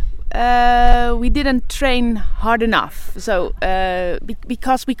think we didn't train hard enough. So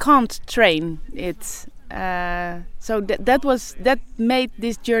because we can't train it, so that made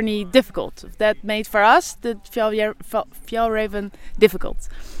this journey difficult. That made for us the Fjällräven difficult.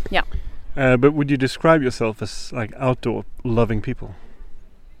 Yeah. But would you describe yourself as like outdoor loving people?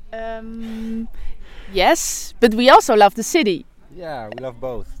 Yes, but we also love the city. Yeah, we love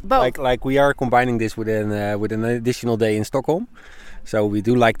both. Like we are combining this with an additional day in Stockholm. So we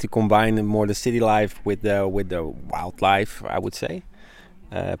do like to combine more the city life with the wildlife, I would say.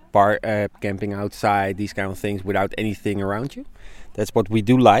 Camping outside, these kind of things without anything around you. That's what we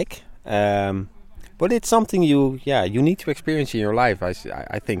do like. But it's something you need to experience in your life. I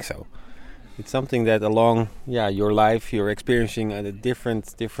think so. It's something that along your life you're experiencing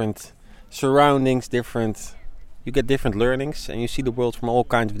different surroundings, you get different learnings, and you see the world from all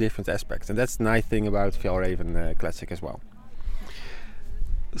kinds of different aspects. And that's the nice thing about Fjällräven Classic as well.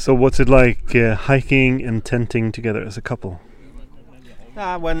 So what's it like hiking and tenting together as a couple?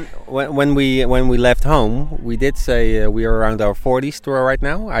 When we left home, we did say we are around our 40s right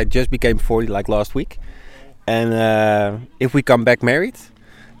now. I just became 40 like last week, and if we come back married,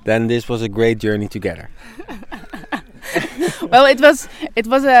 then this was a great journey together. Well, it was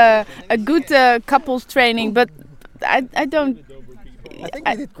a good couples training, but I don't. I think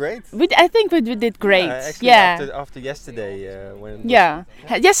we did great. I think we did great. Actually, yeah. After yesterday,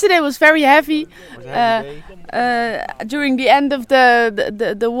 yesterday was very heavy. During the end of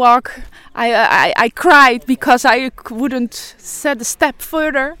the walk, I cried because I wouldn't set a step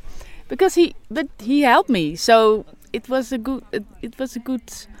further, because he helped me. So it was a good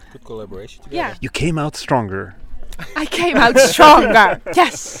collaboration together. Yeah. You came out stronger. I came out stronger.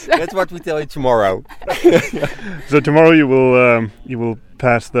 Yes. That's what we tell you tomorrow. So tomorrow you will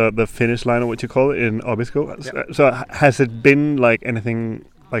pass the finish line, or what you call it, in Abisko. Yep. So has it been like anything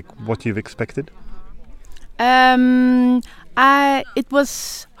like what you've expected? It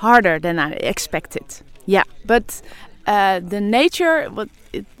was harder than I expected. Yeah, but the nature,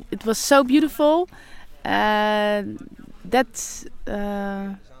 it was so beautiful.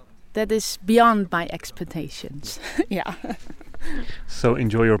 That is beyond my expectations. Yeah. So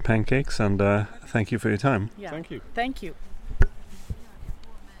enjoy your pancakes, and thank you for your time. Yeah. Thank you. Thank you.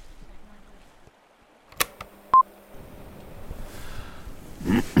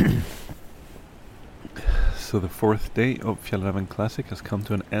 So the fourth day of Fjällräven Classic has come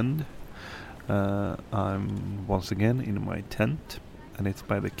to an end. I'm once again in my tent. and it's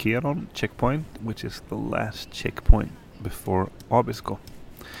by the Kiron checkpoint, which is the last checkpoint before Abisko,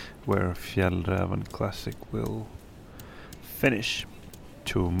 where Fjällräven Classic will finish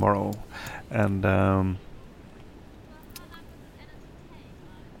tomorrow. And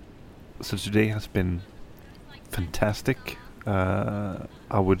so today has been fantastic. I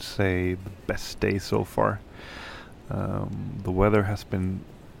would say the best day so far. The weather has been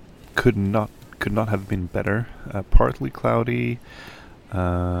could not have been better. Partly cloudy,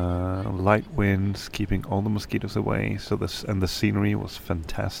 light winds keeping all the mosquitoes away. So the scenery was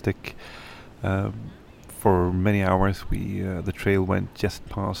fantastic. For many hours, the trail went just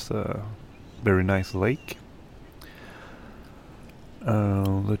past a very nice lake.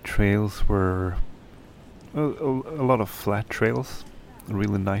 The trails were a lot of flat trails,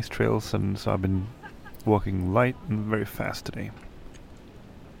 really nice trails, and so I've been walking light and very fast today.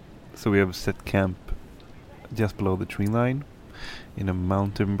 So we have set camp just below the tree line in a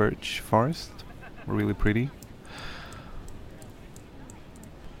mountain birch forest, really pretty.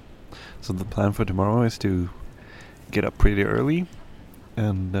 So the plan for tomorrow is to get up pretty early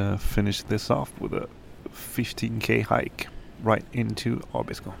and finish this off with a 15k hike right into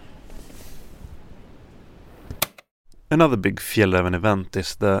Abisko. Another big Fjällräven event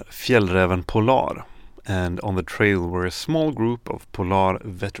is the Fjällräven Polar, and on the trail were a small group of Polar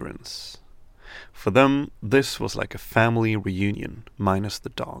veterans. For them, this was like a family reunion, minus the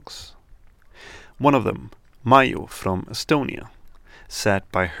dogs. One of them, Maiju from Estonia, sat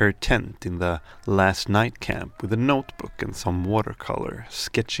by her tent in the last night camp with a notebook and some watercolor,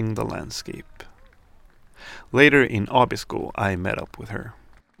 sketching the landscape. Later in Abisko, I met up with her.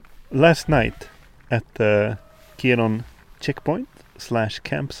 Last night at the Kiron checkpoint /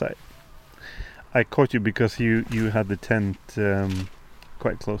 campsite, I caught you because you had the tent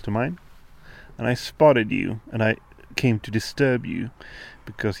quite close to mine, and I spotted you, and I came to disturb you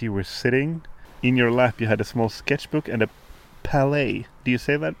because you were sitting in your lap. You had a small sketchbook and a palette. Do you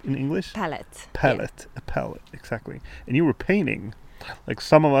say that in English? Palette. Palette. Yeah. A palette, exactly. And you were painting. Like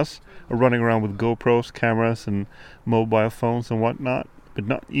some of us are running around with GoPros, cameras, and mobile phones and whatnot, but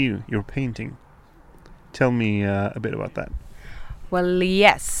not you. You're painting. Tell me a bit about that. Well,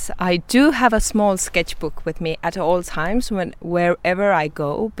 yes, I do have a small sketchbook with me at all times wherever I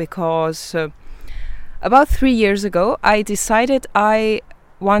go, because about 3 years ago I decided I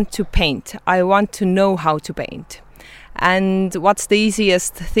want to paint. I want to know how to paint. And what's the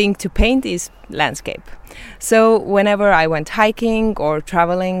easiest thing to paint is landscape. So whenever I went hiking or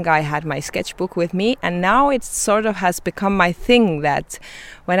traveling, I had my sketchbook with me, and now it sort of has become my thing that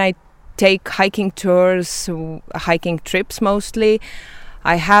when I take hiking tours, hiking trips mostly,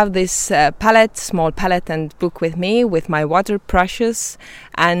 I have this small palette and book with me with my water brushes,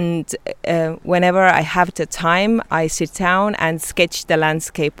 and whenever I have the time, I sit down and sketch the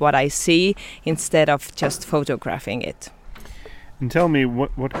landscape, what I see, instead of just photographing it. And tell me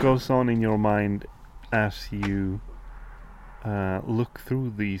what goes on in your mind as you look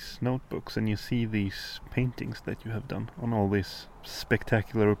through these notebooks and you see these paintings that you have done on all these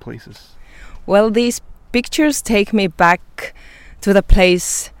spectacular places. Well, these pictures take me back to the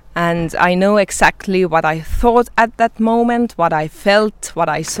place, and I know exactly what I thought at that moment, what I felt, what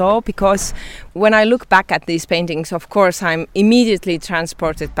I saw, because when I look back at these paintings, of course, I'm immediately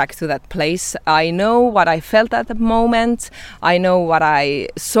transported back to that place. I know what I felt at the moment. I know what I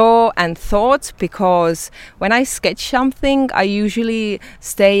saw and thought, because when I sketch something, I usually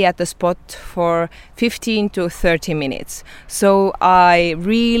stay at the spot for 15 to 30 minutes. So I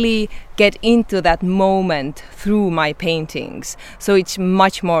really get into that moment through my paintings. So it's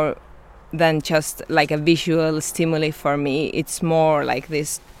much more than just like a visual stimuli for me. It's more like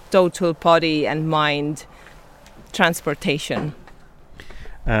this total body and mind transportation.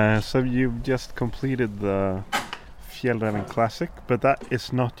 So you've just completed the Fjällräven Classic, but that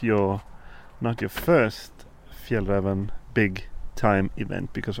is not your first Fjällräven big time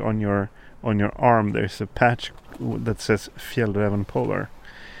event, because on your arm there's a patch that says Fjällräven Polar.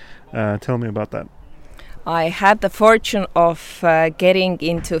 Tell me about that. I had the fortune of getting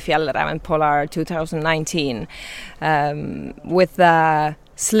into Fjällräven Polar 2019 with the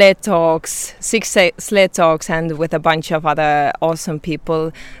sled talks, 6 sled talks, and with a bunch of other awesome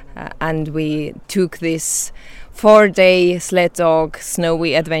people. And we took this 4-day sled talk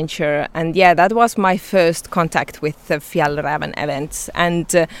snowy adventure. And yeah, that was my first contact with the Fjällräven events. And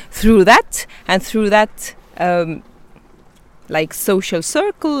through that, like social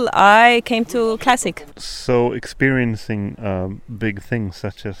circle, I came to Classic. So experiencing big things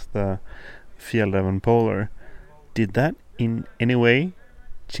such as the Fjällräven Polar, did that in any way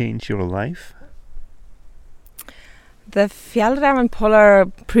change your life? the Fjällräven Polar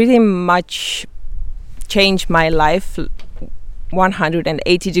pretty much changed my life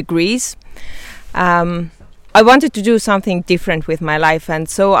 180 degrees. I wanted to do something different with my life, and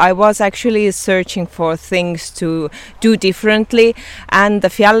so I was actually searching for things to do differently, and the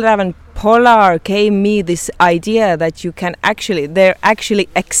Fjällräven Polar gave me this idea that there actually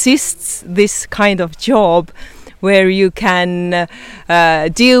exists this kind of job where you can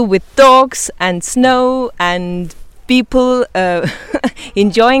deal with dogs and snow and people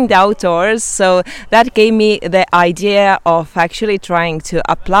enjoying the outdoors. So that gave me the idea of actually trying to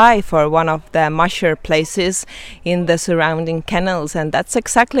apply for one of the musher places in the surrounding kennels, and that's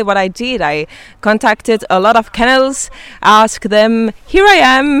exactly what I did. I contacted a lot of kennels, asked them, here I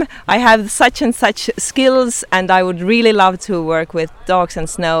am, I have such and such skills and I would really love to work with dogs and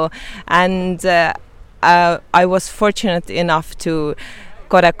snow, and I was fortunate enough to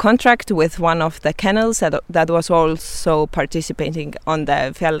got a contract with one of the kennels that was also participating on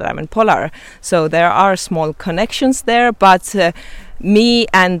the Fjällräven Polar. So there are small connections there, but me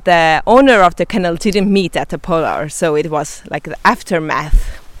and the owner of the kennel didn't meet at the Polar, so it was like the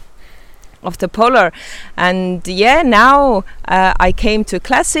aftermath of the Polar. And now I came to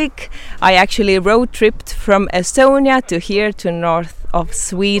Classic. I actually road tripped from Estonia to here to north of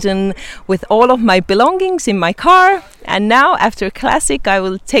Sweden with all of my belongings in my car, and now after Classic I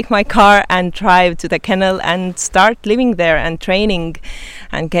will take my car and drive to the kennel and start living there and training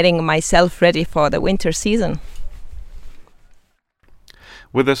and getting myself ready for the winter season.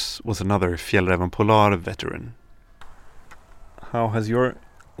 With us was another Fjällräven Polar veteran. How has your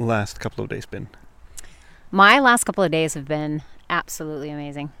last couple of days been? My last couple of days have been absolutely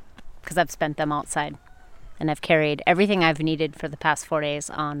amazing because I've spent them outside. And I've carried everything I've needed for the past 4 days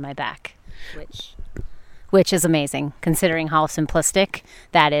on my back, which is amazing, considering how simplistic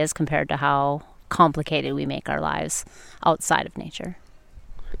that is compared to how complicated we make our lives outside of nature.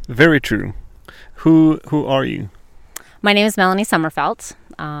 Very true. Who are you? My name is Melanie Sommerfelt.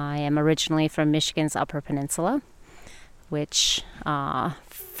 I am originally from Michigan's Upper Peninsula, which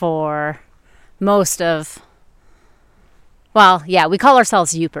for most of, we call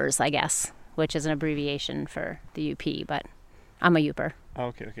ourselves Yoopers, I guess, which is an abbreviation for the UP, but I'm a Yooper.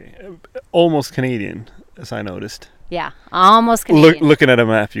 Okay. Almost Canadian, as I noticed. Yeah, almost Canadian. Looking at a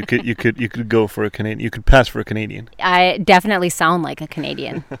map, you could go for a Canadian. You could pass for a Canadian. I definitely sound like a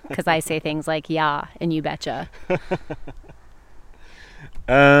Canadian because I say things like "yeah" and "you betcha."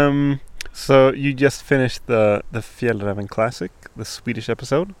 So you just finished the Fjällräven Classic, the Swedish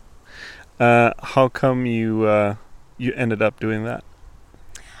episode. How come you ended up doing that?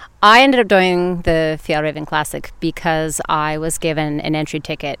 I ended up doing the Fjällräven Classic because I was given an entry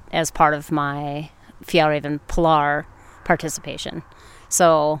ticket as part of my Fjällräven Polar participation.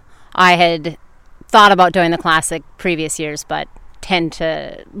 So I had thought about doing the Classic previous years, but tend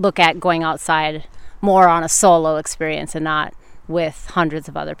to look at going outside more on a solo experience and not with hundreds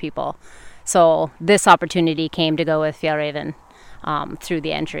of other people. So this opportunity came to go with Fjällräven through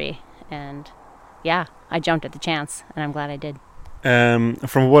the entry, and I jumped at the chance, and I'm glad I did.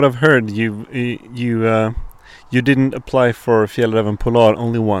 From what I've heard, you didn't apply for Fjällräven Polar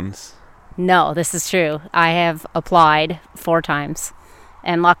only once. No, this is true. I have applied 4 times,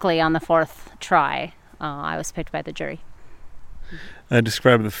 and luckily on the 4th try, I was picked by the jury.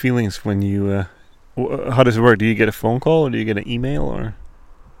 Describe the feelings when you. How does it work? Do you get a phone call, or do you get an email, or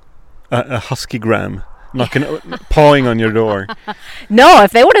a huskygram pawing on your door? No,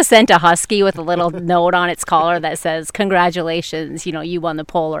 if they would have sent a husky with a little note on its collar that says, "Congratulations, you won the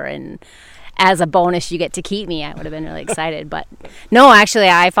Polar, and as a bonus you get to keep me," I would have been really excited. But no, actually,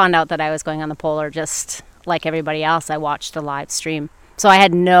 I found out that I was going on the Polar just like everybody else. I watched the live stream, so I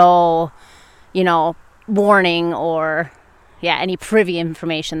had no, warning or any privy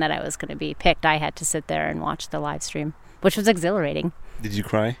information that I was going to be picked. I had to sit there and watch the live stream, which was exhilarating. Did you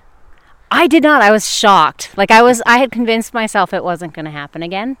cry? I did not. I was shocked. I had convinced myself it wasn't going to happen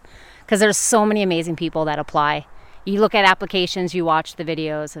again because there's so many amazing people that apply. You look at applications, you watch the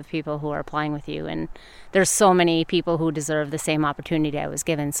videos of people who are applying with you, and there's so many people who deserve the same opportunity I was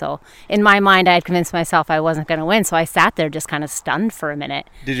given. So in my mind, I had convinced myself I wasn't going to win, so I sat there just kind of stunned for a minute.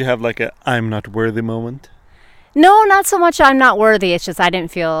 Did you have a "I'm not worthy" moment? No, not so much I'm not worthy. It's just I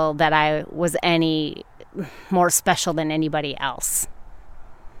didn't feel that I was any more special than anybody else.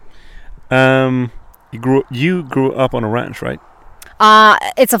 You grew up on a ranch, right?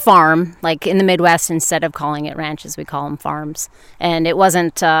 It's a farm, like in the Midwest. Instead of calling it ranches, we call them farms. And it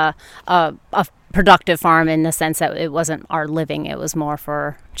wasn't a productive farm in the sense that it wasn't our living. It was more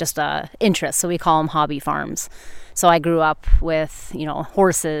for just interest. So we call them hobby farms. So I grew up with,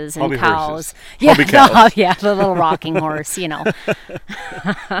 horses and Hobby cows. horses. Yeah, Hobby cows. yeah, the little rocking horse,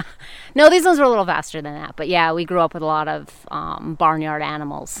 No, these ones were a little faster than that. But yeah, we grew up with a lot of barnyard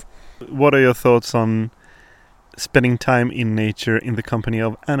animals. What are your thoughts on spending time in nature in the company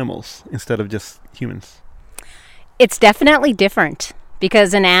of animals instead of just humans? It's definitely different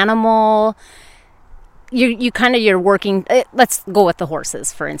because an animal, you're working, let's go with the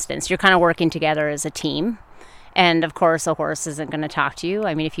horses, for instance. You're kind of working together as a team. And of course, a horse isn't going to talk to you.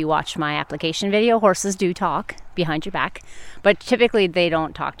 I mean, if you watch my application video, horses do talk behind your back, but typically they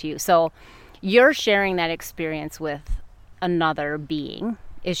don't talk to you. So you're sharing that experience with another being.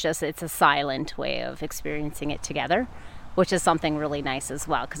 It's a silent way of experiencing it together, which is something really nice as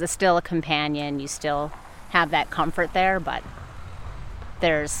well, because it's still a companion. You still have that comfort there, but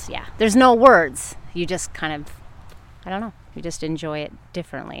there's no words. You just kind of, I don't know, you just enjoy it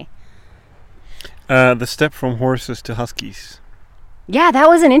differently. The step from horses to huskies. Yeah, that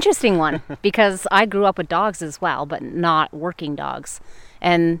was an interesting one because I grew up with dogs as well, but not working dogs.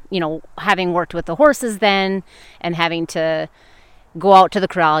 And, having worked with the horses then and having to go out to the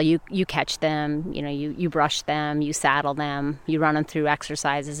corral, you catch them, you brush them, you saddle them, you run them through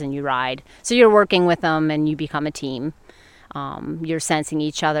exercises and you ride. So you're working with them and you become a team. You're sensing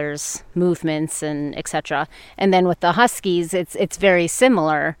each other's movements and etc. And then with the huskies, it's very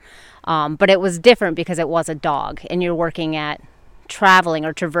similar. But it was different because it was a dog and you're working at traveling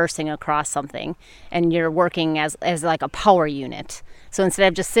or traversing across something and you're working as like a power unit. So instead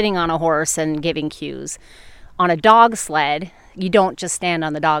of just sitting on a horse and giving cues, on a dog sled, you don't just stand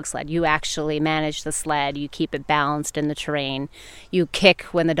on the dog sled. You actually manage the sled. You keep it balanced in the terrain. You kick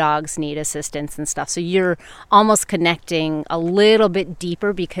when the dogs need assistance and stuff. So you're almost connecting a little bit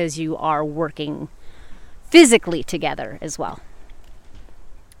deeper because you are working physically together as well.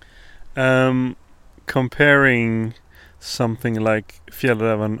 Comparing something like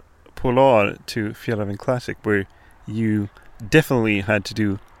Fjällräven Polar to Fjällräven Classic, where you definitely had to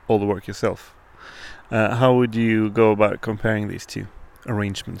do all the work yourself, how would you go about comparing these two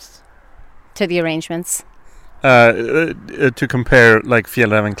arrangements? To the arrangements? To compare like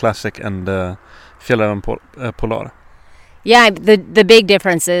Fjällräven Classic and Fjällräven Polar. Yeah, the big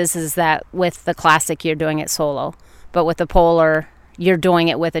difference is that with the Classic you're doing it solo, but with the Polar you're doing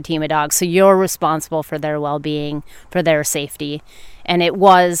it with a team of dogs. So you're responsible for their well-being, for their safety. And it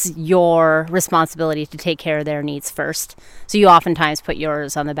was your responsibility to take care of their needs first. So you oftentimes put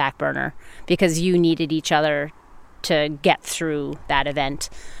yours on the back burner because you needed each other to get through that event.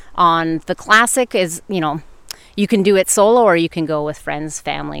 On the Classic is, you can do it solo or you can go with friends,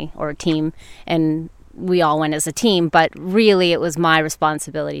 family, or a team. And we all went as a team, but really it was my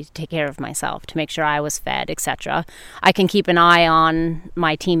responsibility to take care of myself, to make sure I was fed, etc. I can keep an eye on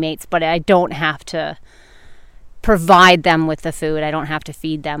my teammates, but I don't have to provide them with the food. I don't have to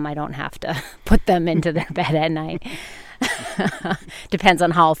feed them. I don't have to put them into their bed at night. Depends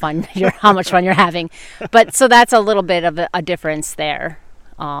on how much fun you're having. But so that's a little bit of a difference there.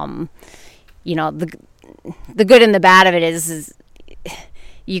 The good and the bad of it is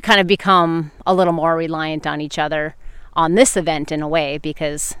you kind of become a little more reliant on each other on this event in a way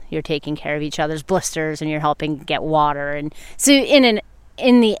because you're taking care of each other's blisters and you're helping get water. And so in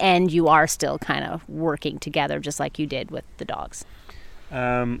the end, you are still kind of working together just like you did with the dogs.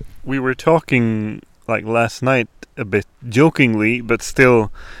 We were talking like last night a bit jokingly, but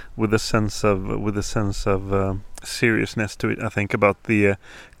still with a sense of seriousness to it, I think, about the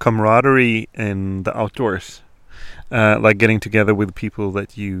camaraderie in the outdoors. Like getting together with people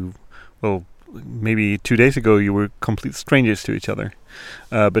that maybe 2 days ago you were complete strangers to each other.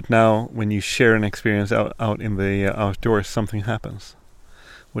 But now when you share an experience out in the outdoors, something happens.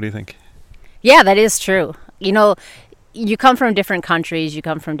 What do you think? Yeah, that is true. You come from different countries, you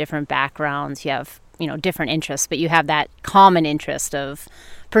come from different backgrounds, you have, different interests, but you have that common interest of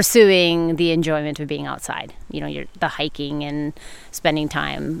pursuing the enjoyment of being outside. You're the hiking and spending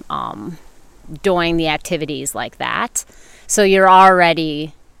time doing the activities like that. So you're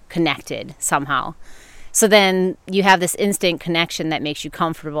already connected somehow. So then you have this instant connection that makes you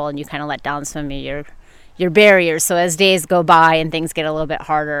comfortable and you kind of let down some of your barriers. So as days go by and things get a little bit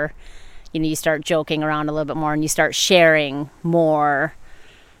harder, you start joking around a little bit more and you start sharing more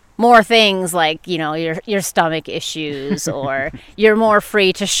things like, your stomach issues or you're more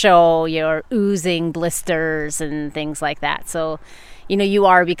free to show your oozing blisters and things like that. So you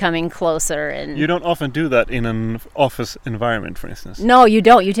are becoming closer. And you don't often do that in an office environment, for instance. No, you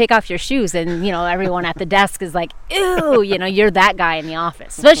don't. You take off your shoes and, everyone at the desk is like, ew, you're that guy in the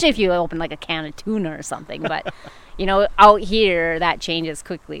office. Especially if you open like a can of tuna or something. But, out here, that changes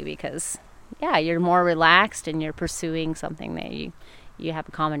quickly because, you're more relaxed and you're pursuing something that you have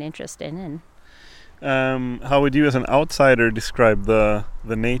a common interest in. And how would you, as an outsider, describe the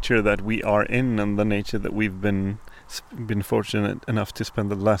nature that we are in and the nature that we've been fortunate enough to spend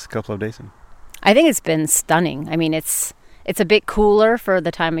the last couple of days in? I think it's been stunning. I mean, it's a bit cooler for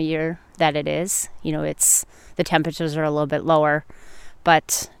the time of year that it is. You know, the temperatures are a little bit lower,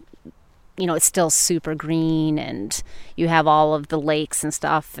 but you know, it's still super green, and you have all of the lakes and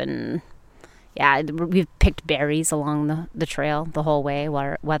stuff. And yeah, we've picked berries along the trail the whole way,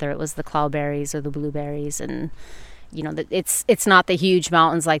 whether it was the cloudberries or the blueberries. And you know, it's not the huge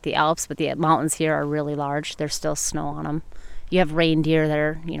mountains like the Alps, but the mountains here are really large. There's still snow on them. You have reindeer that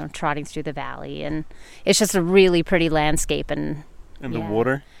are, you know, trotting through the valley, and it's just a really pretty landscape. And the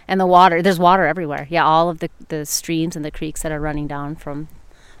water? And the water. There's water everywhere. Yeah, all of the streams and the creeks that are running down from,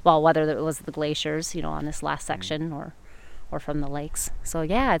 well, whether it was the glaciers, you know, on this last section or from the lakes. So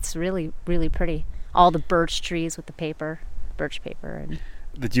yeah, it's really, really pretty. All the birch trees with the birch paper. And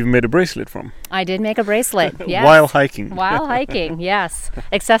that you've made a bracelet from? I did make a bracelet, yes. While hiking? While hiking, yes.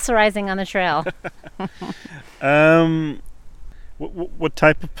 Accessorizing on the trail. What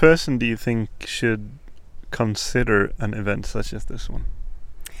type of person do you think should consider an event such as this one?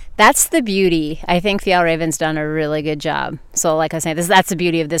 That's the beauty. I think Fjällräven's done a really good job. So like I was saying, that's the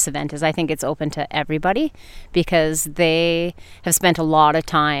beauty of this event, is I think it's open to everybody, because they have spent a lot of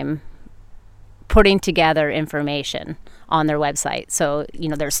time putting together information on their website. So, you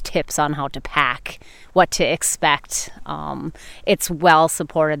know, there's tips on how to pack, what to expect. It's well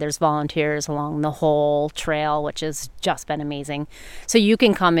supported. There's volunteers along the whole trail, which has just been amazing. So you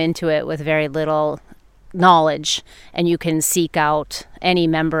can come into it with very little knowledge, and you can seek out any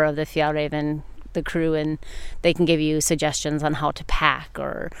member of the Fjällräven, the crew, and they can give you suggestions on how to pack,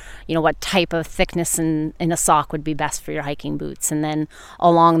 or you know, what type of thickness in a sock would be best for your hiking boots. And then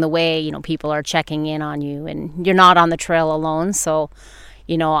along the way, you know, people are checking in on you, and you're not on the trail alone. So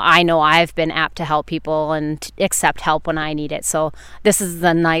you know I've been apt to help people and accept help when I need it. So this is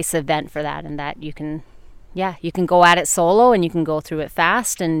a nice event for that, and that you can go at it solo, and you can go through it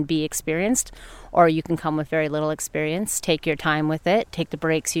fast and be experienced, or you can come with very little experience, take your time with it, take the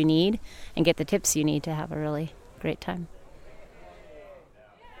breaks you need, and get the tips you need to have a really great time.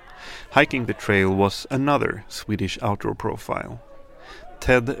 Hiking the trail was another Swedish outdoor profile.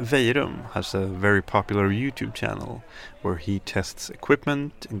 Ted Weirum has a very popular YouTube channel where he tests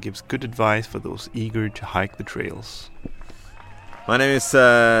equipment and gives good advice for those eager to hike the trails. My name is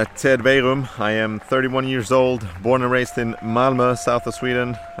Ted Weirum. I am 31 years old, born and raised in Malmö, south of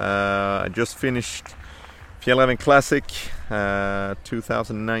Sweden. I just finished Fjällräven Classic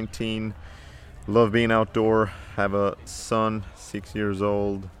 2019. Love being outdoor. Have a son, 6 years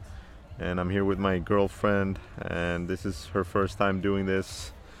old, and I'm here with my girlfriend, and this is her first time doing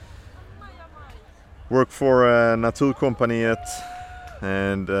this. Work for Naturkompaniet.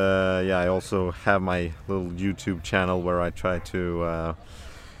 And I also have my little YouTube channel where I try to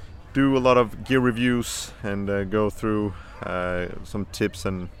do a lot of gear reviews and go through some tips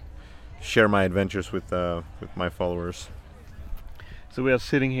and share my adventures with my followers. So we are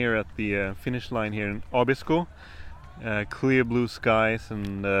sitting here at the finish line here in Abisko. Clear blue skies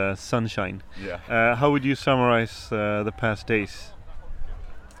and sunshine. Yeah. How would you summarize the past days?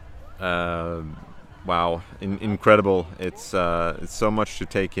 Wow, incredible! It's so much to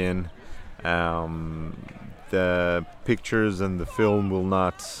take in. The pictures and the film will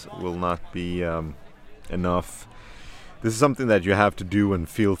not be enough. This is something that you have to do and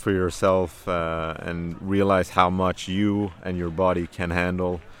feel for yourself, and realize how much you and your body can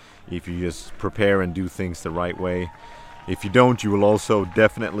handle if you just prepare and do things the right way. If you don't, you will also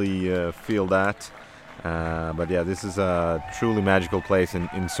definitely feel that. But yeah, this is a truly magical place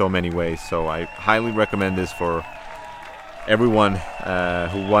in so many ways. So I highly recommend this for everyone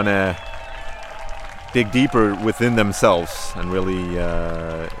who want to dig deeper within themselves and really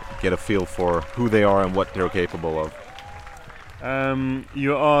get a feel for who they are and what they're capable of.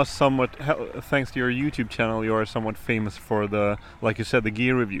 You are somewhat, thanks to your YouTube channel, you are somewhat famous for like you said, the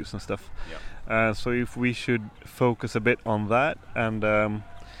gear reviews and stuff. Yeah. So if we should focus a bit on that, and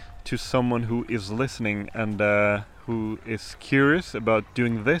to someone who is listening and who is curious about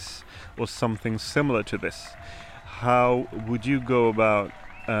doing this or something similar to this, how would you go about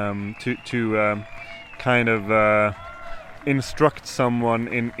to kind of instruct someone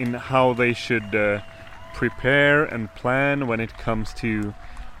in how they should prepare and plan when it comes to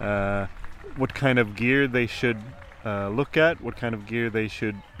what kind of gear they should look at, what kind of gear they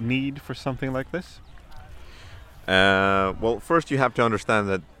should need for something like this? Well, first you have to understand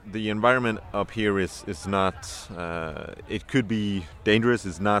that the environment up here is not, it could be dangerous.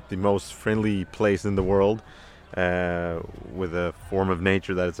 It's not the most friendly place in the world with a form of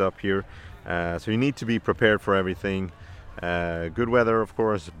nature that is up here. So you need to be prepared for everything. Good weather, of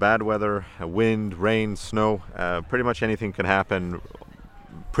course, bad weather, wind, rain, snow, pretty much anything can happen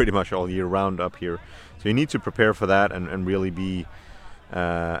pretty much all year round up here. So you need to prepare for that and really be,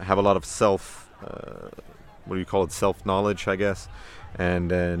 have a lot of what do you call it, self-knowledge, I guess, and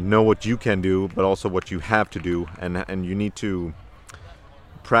know what you can do, but also what you have to do, and you need to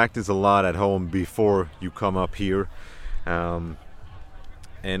practice a lot at home before you come up here,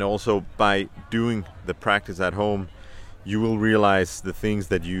 and also by doing the practice at home, you will realize the things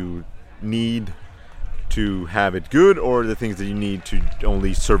that you need to have it good, or the things that you need to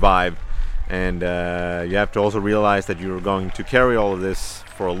only survive, and you have to also realize that you're going to carry all of this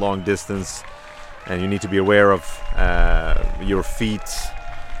for a long distance. And you need to be aware of your feet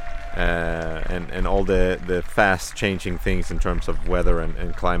and all the fast changing things in terms of weather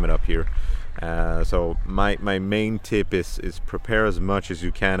and climate up here. So my main tip is prepare as much as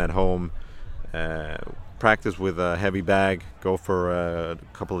you can at home. Practice with a heavy bag. Go for a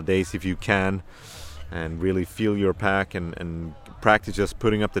couple of days if you can, and really feel your pack and practice just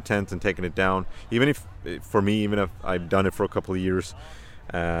putting up the tent and taking it down. Even if I've done it for a couple of years.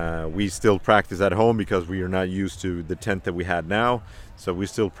 We still practice at home because we are not used to the tent that we had now. So we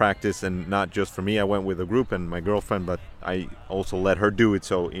still practice, and not just for me. I went with a group and my girlfriend, but I also let her do it.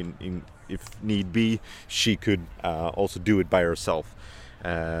 So if need be, she could also do it by herself.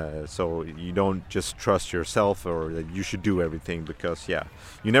 So you don't just trust yourself, or that you should do everything, because you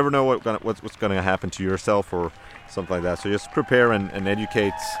never know what's going to happen to yourself or something like that. So just prepare and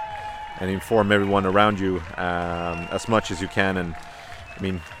educate and inform everyone around you as much as you can. And I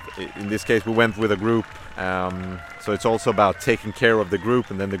mean, in this case, we went with a group, so it's also about taking care of the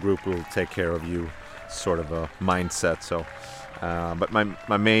group, and then the group will take care of you, sort of a mindset. So, but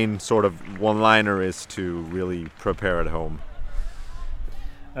my main sort of one-liner is to really prepare at home.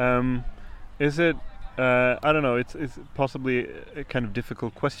 Is it? I don't know. It's possibly a kind of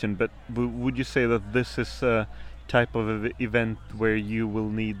difficult question, but would you say that this is a type of event where you will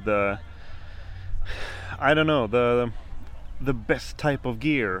need the best type of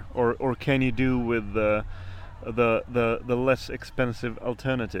gear, or can you do with the less expensive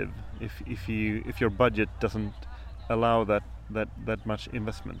alternative if your budget doesn't allow that much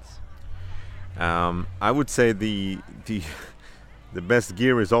investments? I would say the best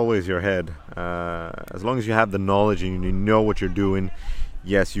gear is always your head. As long as you have the knowledge and you know what you're doing,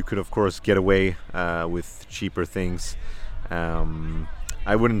 yes, you could of course get away with cheaper things.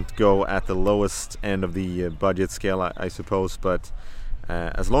 I wouldn't go at the lowest end of the budget scale, I suppose, but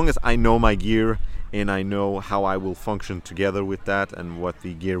as long as I know my gear and I know how I will function together with that and what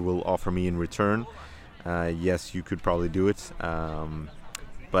the gear will offer me in return, yes, you could probably do it.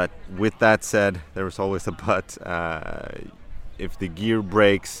 But with that said, there is always a but. If the gear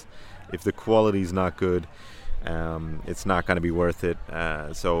breaks, if the quality is not good, it's not going to be worth it.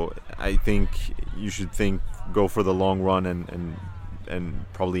 So I think you should go for the long run and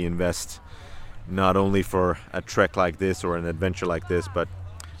probably invest not only for a trek like this or an adventure like this, but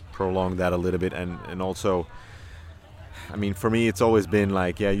prolong that a little bit. And also, I mean, for me, it's always been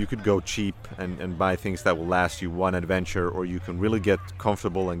like, you could go cheap and buy things that will last you one adventure, or you can really get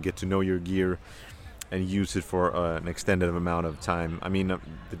comfortable and get to know your gear and use it for an extended amount of time. I mean,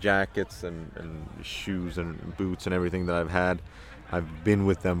 the jackets and shoes and boots and everything that I've been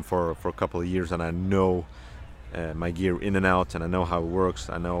with them for a couple of years, and I know my gear in and out, and I know how it works.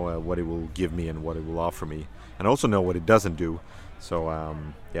 I know what it will give me and what it will offer me, and I also know what it doesn't do. So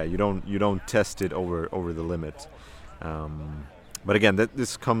you don't test it over the limit. But again,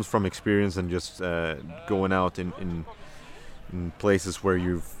 this comes from experience and just going out in places where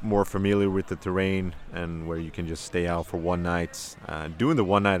you're more familiar with the terrain and where you can just stay out for one night. Doing the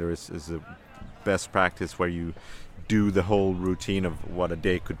one-nighter is the best practice, where you do the whole routine of what a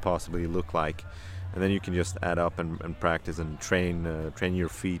day could possibly look like, and then you can just add up and practice and train your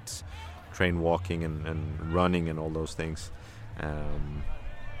feet, train walking and running and all those things.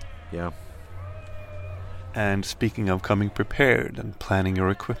 And speaking of coming prepared and planning your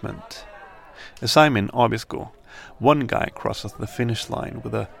equipment, as I'm in Abisko, one guy crosses the finish line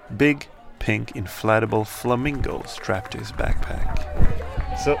with a big pink inflatable flamingo strapped to his backpack.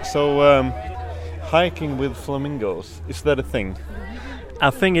 So hiking with flamingos, is that a thing? I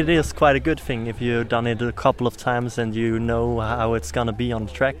think it is quite a good thing if you've done it a couple of times and you know how it's gonna be on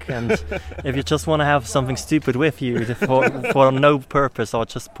the track. And if you just want to have something stupid with you for no purpose or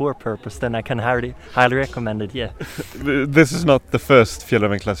just poor purpose, then I can highly recommend it. Yeah. This is not the first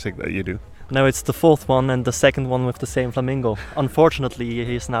Fjällräven Classic that you do. No, it's the fourth one and the second one with the same flamingo. Unfortunately,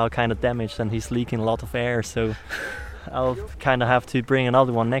 he's now kind of damaged and he's leaking a lot of air, so I'll kind of have to bring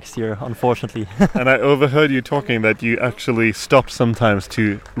another one next year, unfortunately. And I overheard you talking that you actually stop sometimes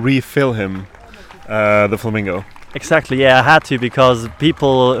to refill him, the flamingo. Exactly, yeah, I had to, because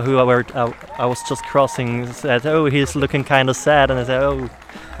people who I was just crossing said, "Oh, he's looking kind of sad," and I said, "Oh,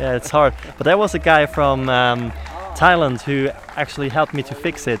 yeah, it's hard." But there was a guy from Thailand who actually helped me to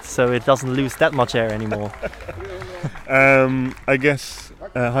fix it, so it doesn't lose that much air anymore. I guess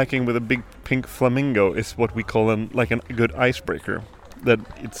hiking with a big pink flamingo is what we call a good icebreaker. That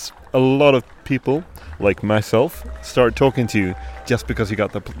it's a lot of people, like myself, start talking to you just because you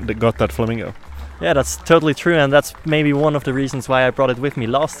got that flamingo. Yeah, that's totally true, and that's maybe one of the reasons why I brought it with me.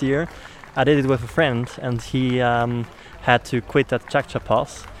 Last year, I did it with a friend, and he had to quit that Chakcha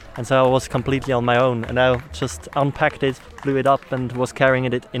pass, and so I was completely on my own, and I just unpacked it, blew it up, and was carrying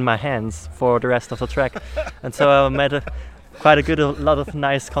it in my hands for the rest of the trek. And so I met a lot of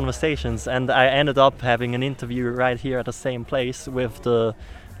nice conversations, and I ended up having an interview right here at the same place with the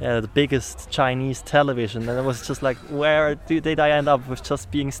biggest Chinese television, and it was just like, where did I end up with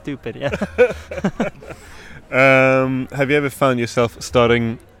just being stupid? Yeah. Have you ever found yourself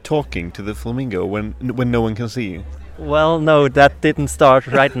starting talking to the flamingo when no one can see you? Well, no, that didn't start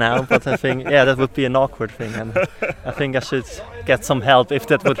right now, but I think that would be an awkward thing, and I think I should get some help if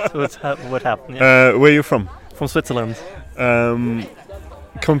that would happen. Yeah. Where are you from? From Switzerland.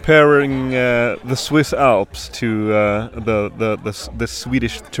 Comparing the Swiss Alps to the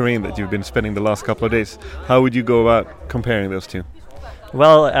Swedish terrain that you've been spending the last couple of days, how would you go about comparing those two?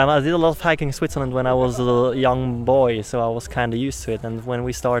 Well, I did a lot of hiking in Switzerland when I was a young boy, so I was kind of used to it. And when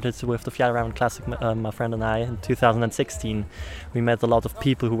we started with the Fjällräven Classic, my friend and I, in 2016, we met a lot of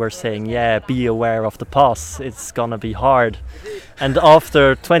people who were saying, "Yeah, be aware of the pass. It's gonna be hard." And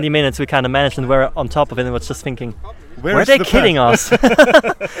after 20 minutes, we kind of managed, and we're on top of it, and was just thinking, were they kidding us?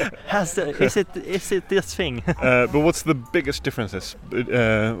 Is it this thing? But what's the biggest differences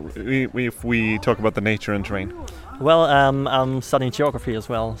if we talk about the nature and terrain? Well, I'm studying geography as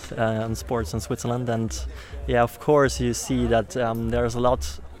well, and sports in Switzerland, and yeah, of course you see that there's a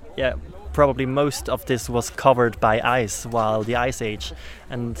lot. Yeah, probably most of this was covered by ice while the Ice Age,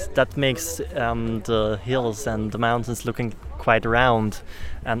 and that makes the hills and the mountains looking quite round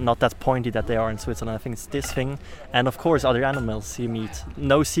and not that pointy that they are in Switzerland. I think it's this thing, and of course other animals you meet.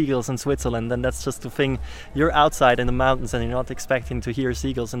 No seagulls in Switzerland, and that's just the thing. You're outside in the mountains and you're not expecting to hear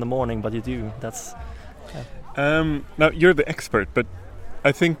seagulls in the morning, but you do. That's. Now you're the expert, but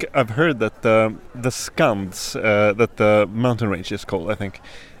I think I've heard that the Skands, that the mountain range is called, I think.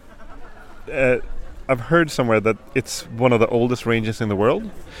 I've heard somewhere that it's one of the oldest ranges in the world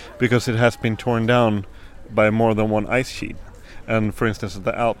because it has been torn down by more than one ice sheet. And for instance,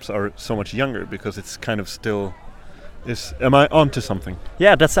 the Alps are so much younger because it's kind of still. Am I onto something?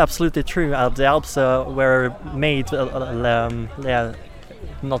 Yeah, that's absolutely true. The Alps were made.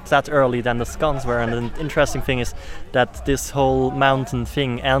 Not that early than the Skands were, and the interesting thing is that this whole mountain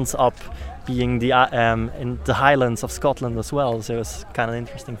thing ends up being in the highlands of Scotland as well, so it's kind of an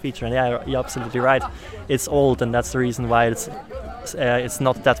interesting feature. And yeah, you're absolutely right, it's old, and that's the reason why it's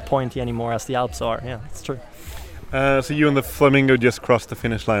not that pointy anymore as the Alps are. Yeah, it's true. So you and the flamingo just crossed the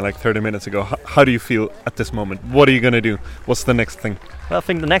finish line like 30 minutes ago. How do you feel at this moment? What are you going to do? What's the next thing? Well, I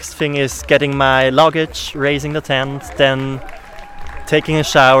think the next thing is getting my luggage, raising the tent, then taking a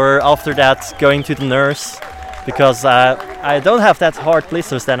shower, after that going to the nurse, because I don't have that hard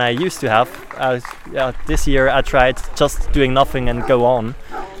blisters than I used to have. This year I tried just doing nothing and go on,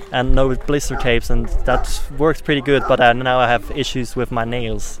 and no blister tapes, and that worked pretty good, but now I have issues with my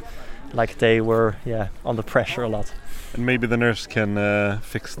nails, like they were under pressure a lot. And maybe the nurse can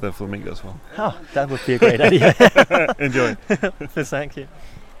fix the flamingo as well. Oh, that would be a great idea. Enjoy. Thank you.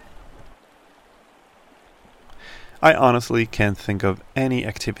 I honestly can't think of any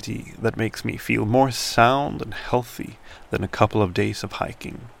activity that makes me feel more sound and healthy than a couple of days of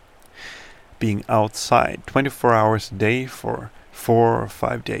hiking. Being outside 24 hours a day for 4 or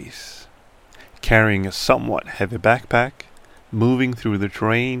 5 days. Carrying a somewhat heavy backpack, moving through the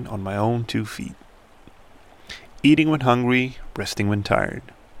terrain on my own 2 feet. Eating when hungry, resting when tired.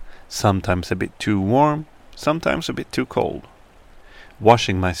 Sometimes a bit too warm, sometimes a bit too cold.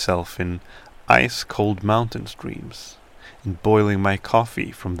 Washing myself in ice-cold mountain streams, and boiling my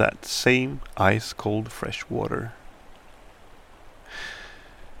coffee from that same ice-cold fresh water.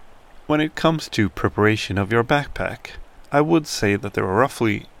 When it comes to preparation of your backpack, I would say that there are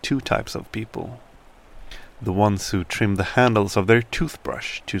roughly two types of people. The ones who trim the handles of their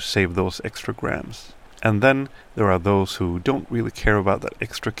toothbrush to save those extra grams. And then there are those who don't really care about that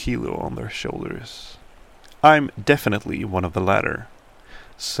extra kilo on their shoulders. I'm definitely one of the latter.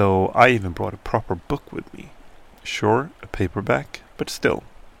 So I even brought a proper book with me. Sure, a paperback, but still.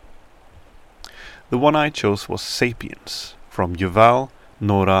 The one I chose was Sapiens, from Yuval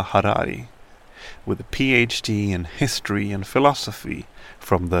Noah Harari, with a PhD in history and philosophy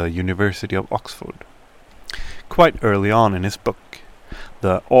from the University of Oxford. Quite early on in his book,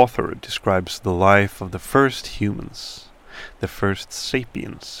 the author describes the life of the first humans, the first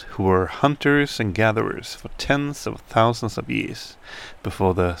sapiens, who were hunters and gatherers for tens of thousands of years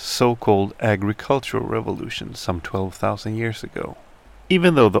before the so-called agricultural revolution some 12,000 years ago.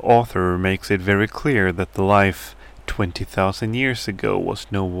 Even though the author makes it very clear that the life 20,000 years ago was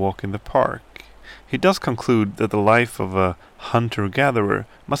no walk in the park, he does conclude that the life of a hunter-gatherer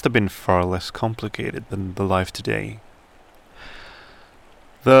must have been far less complicated than the life today.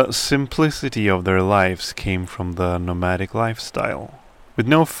 The simplicity of their lives came from the nomadic lifestyle. With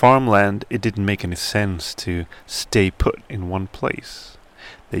no farmland, it didn't make any sense to stay put in one place.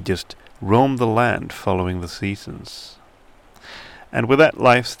 They just roamed the land following the seasons. And with that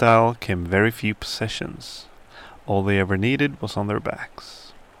lifestyle came very few possessions. All they ever needed was on their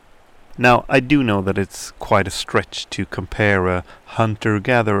backs. Now, I do know that it's quite a stretch to compare a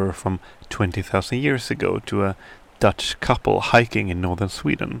hunter-gatherer from 20,000 years ago to a Dutch couple hiking in northern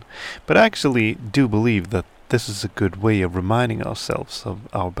Sweden, but I actually do believe that this is a good way of reminding ourselves of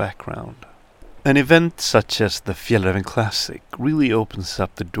our background. An event such as the Fjällräven Classic really opens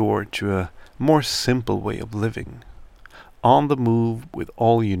up the door to a more simple way of living, on the move with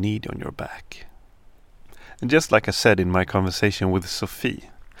all you need on your back. And just like I said in my conversation with Sophie,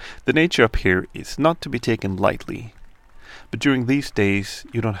 the nature up here is not to be taken lightly, but during these days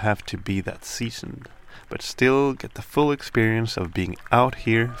you don't have to be that seasoned, but still get the full experience of being out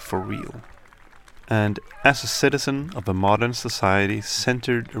here for real. And as a citizen of a modern society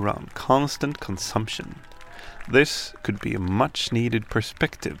centered around constant consumption, this could be a much needed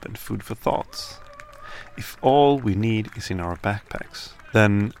perspective and food for thoughts. If all we need is in our backpacks,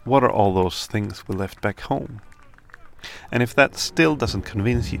 then what are all those things we left back home? And if that still doesn't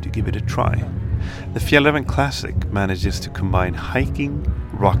convince you to give it a try, the Fjällräven Classic manages to combine hiking,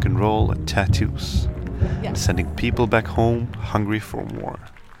 rock and roll and tattoos, and sending people back home hungry for more.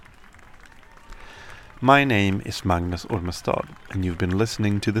 My name is Magnus Ormestad, and you've been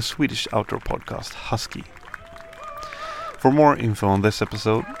listening to the Swedish outdoor podcast Husky. For more info on this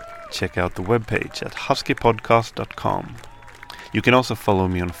episode, check out the webpage at huskypodcast.com. You can also follow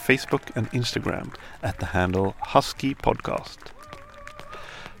me on Facebook and Instagram at the handle Husky Podcast.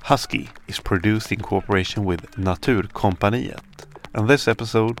 Husky is produced in cooperation with Naturkompaniet, and this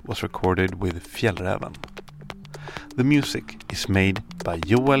episode was recorded with Fjällräven. The music is made by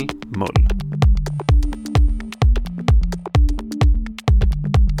Joel Mull.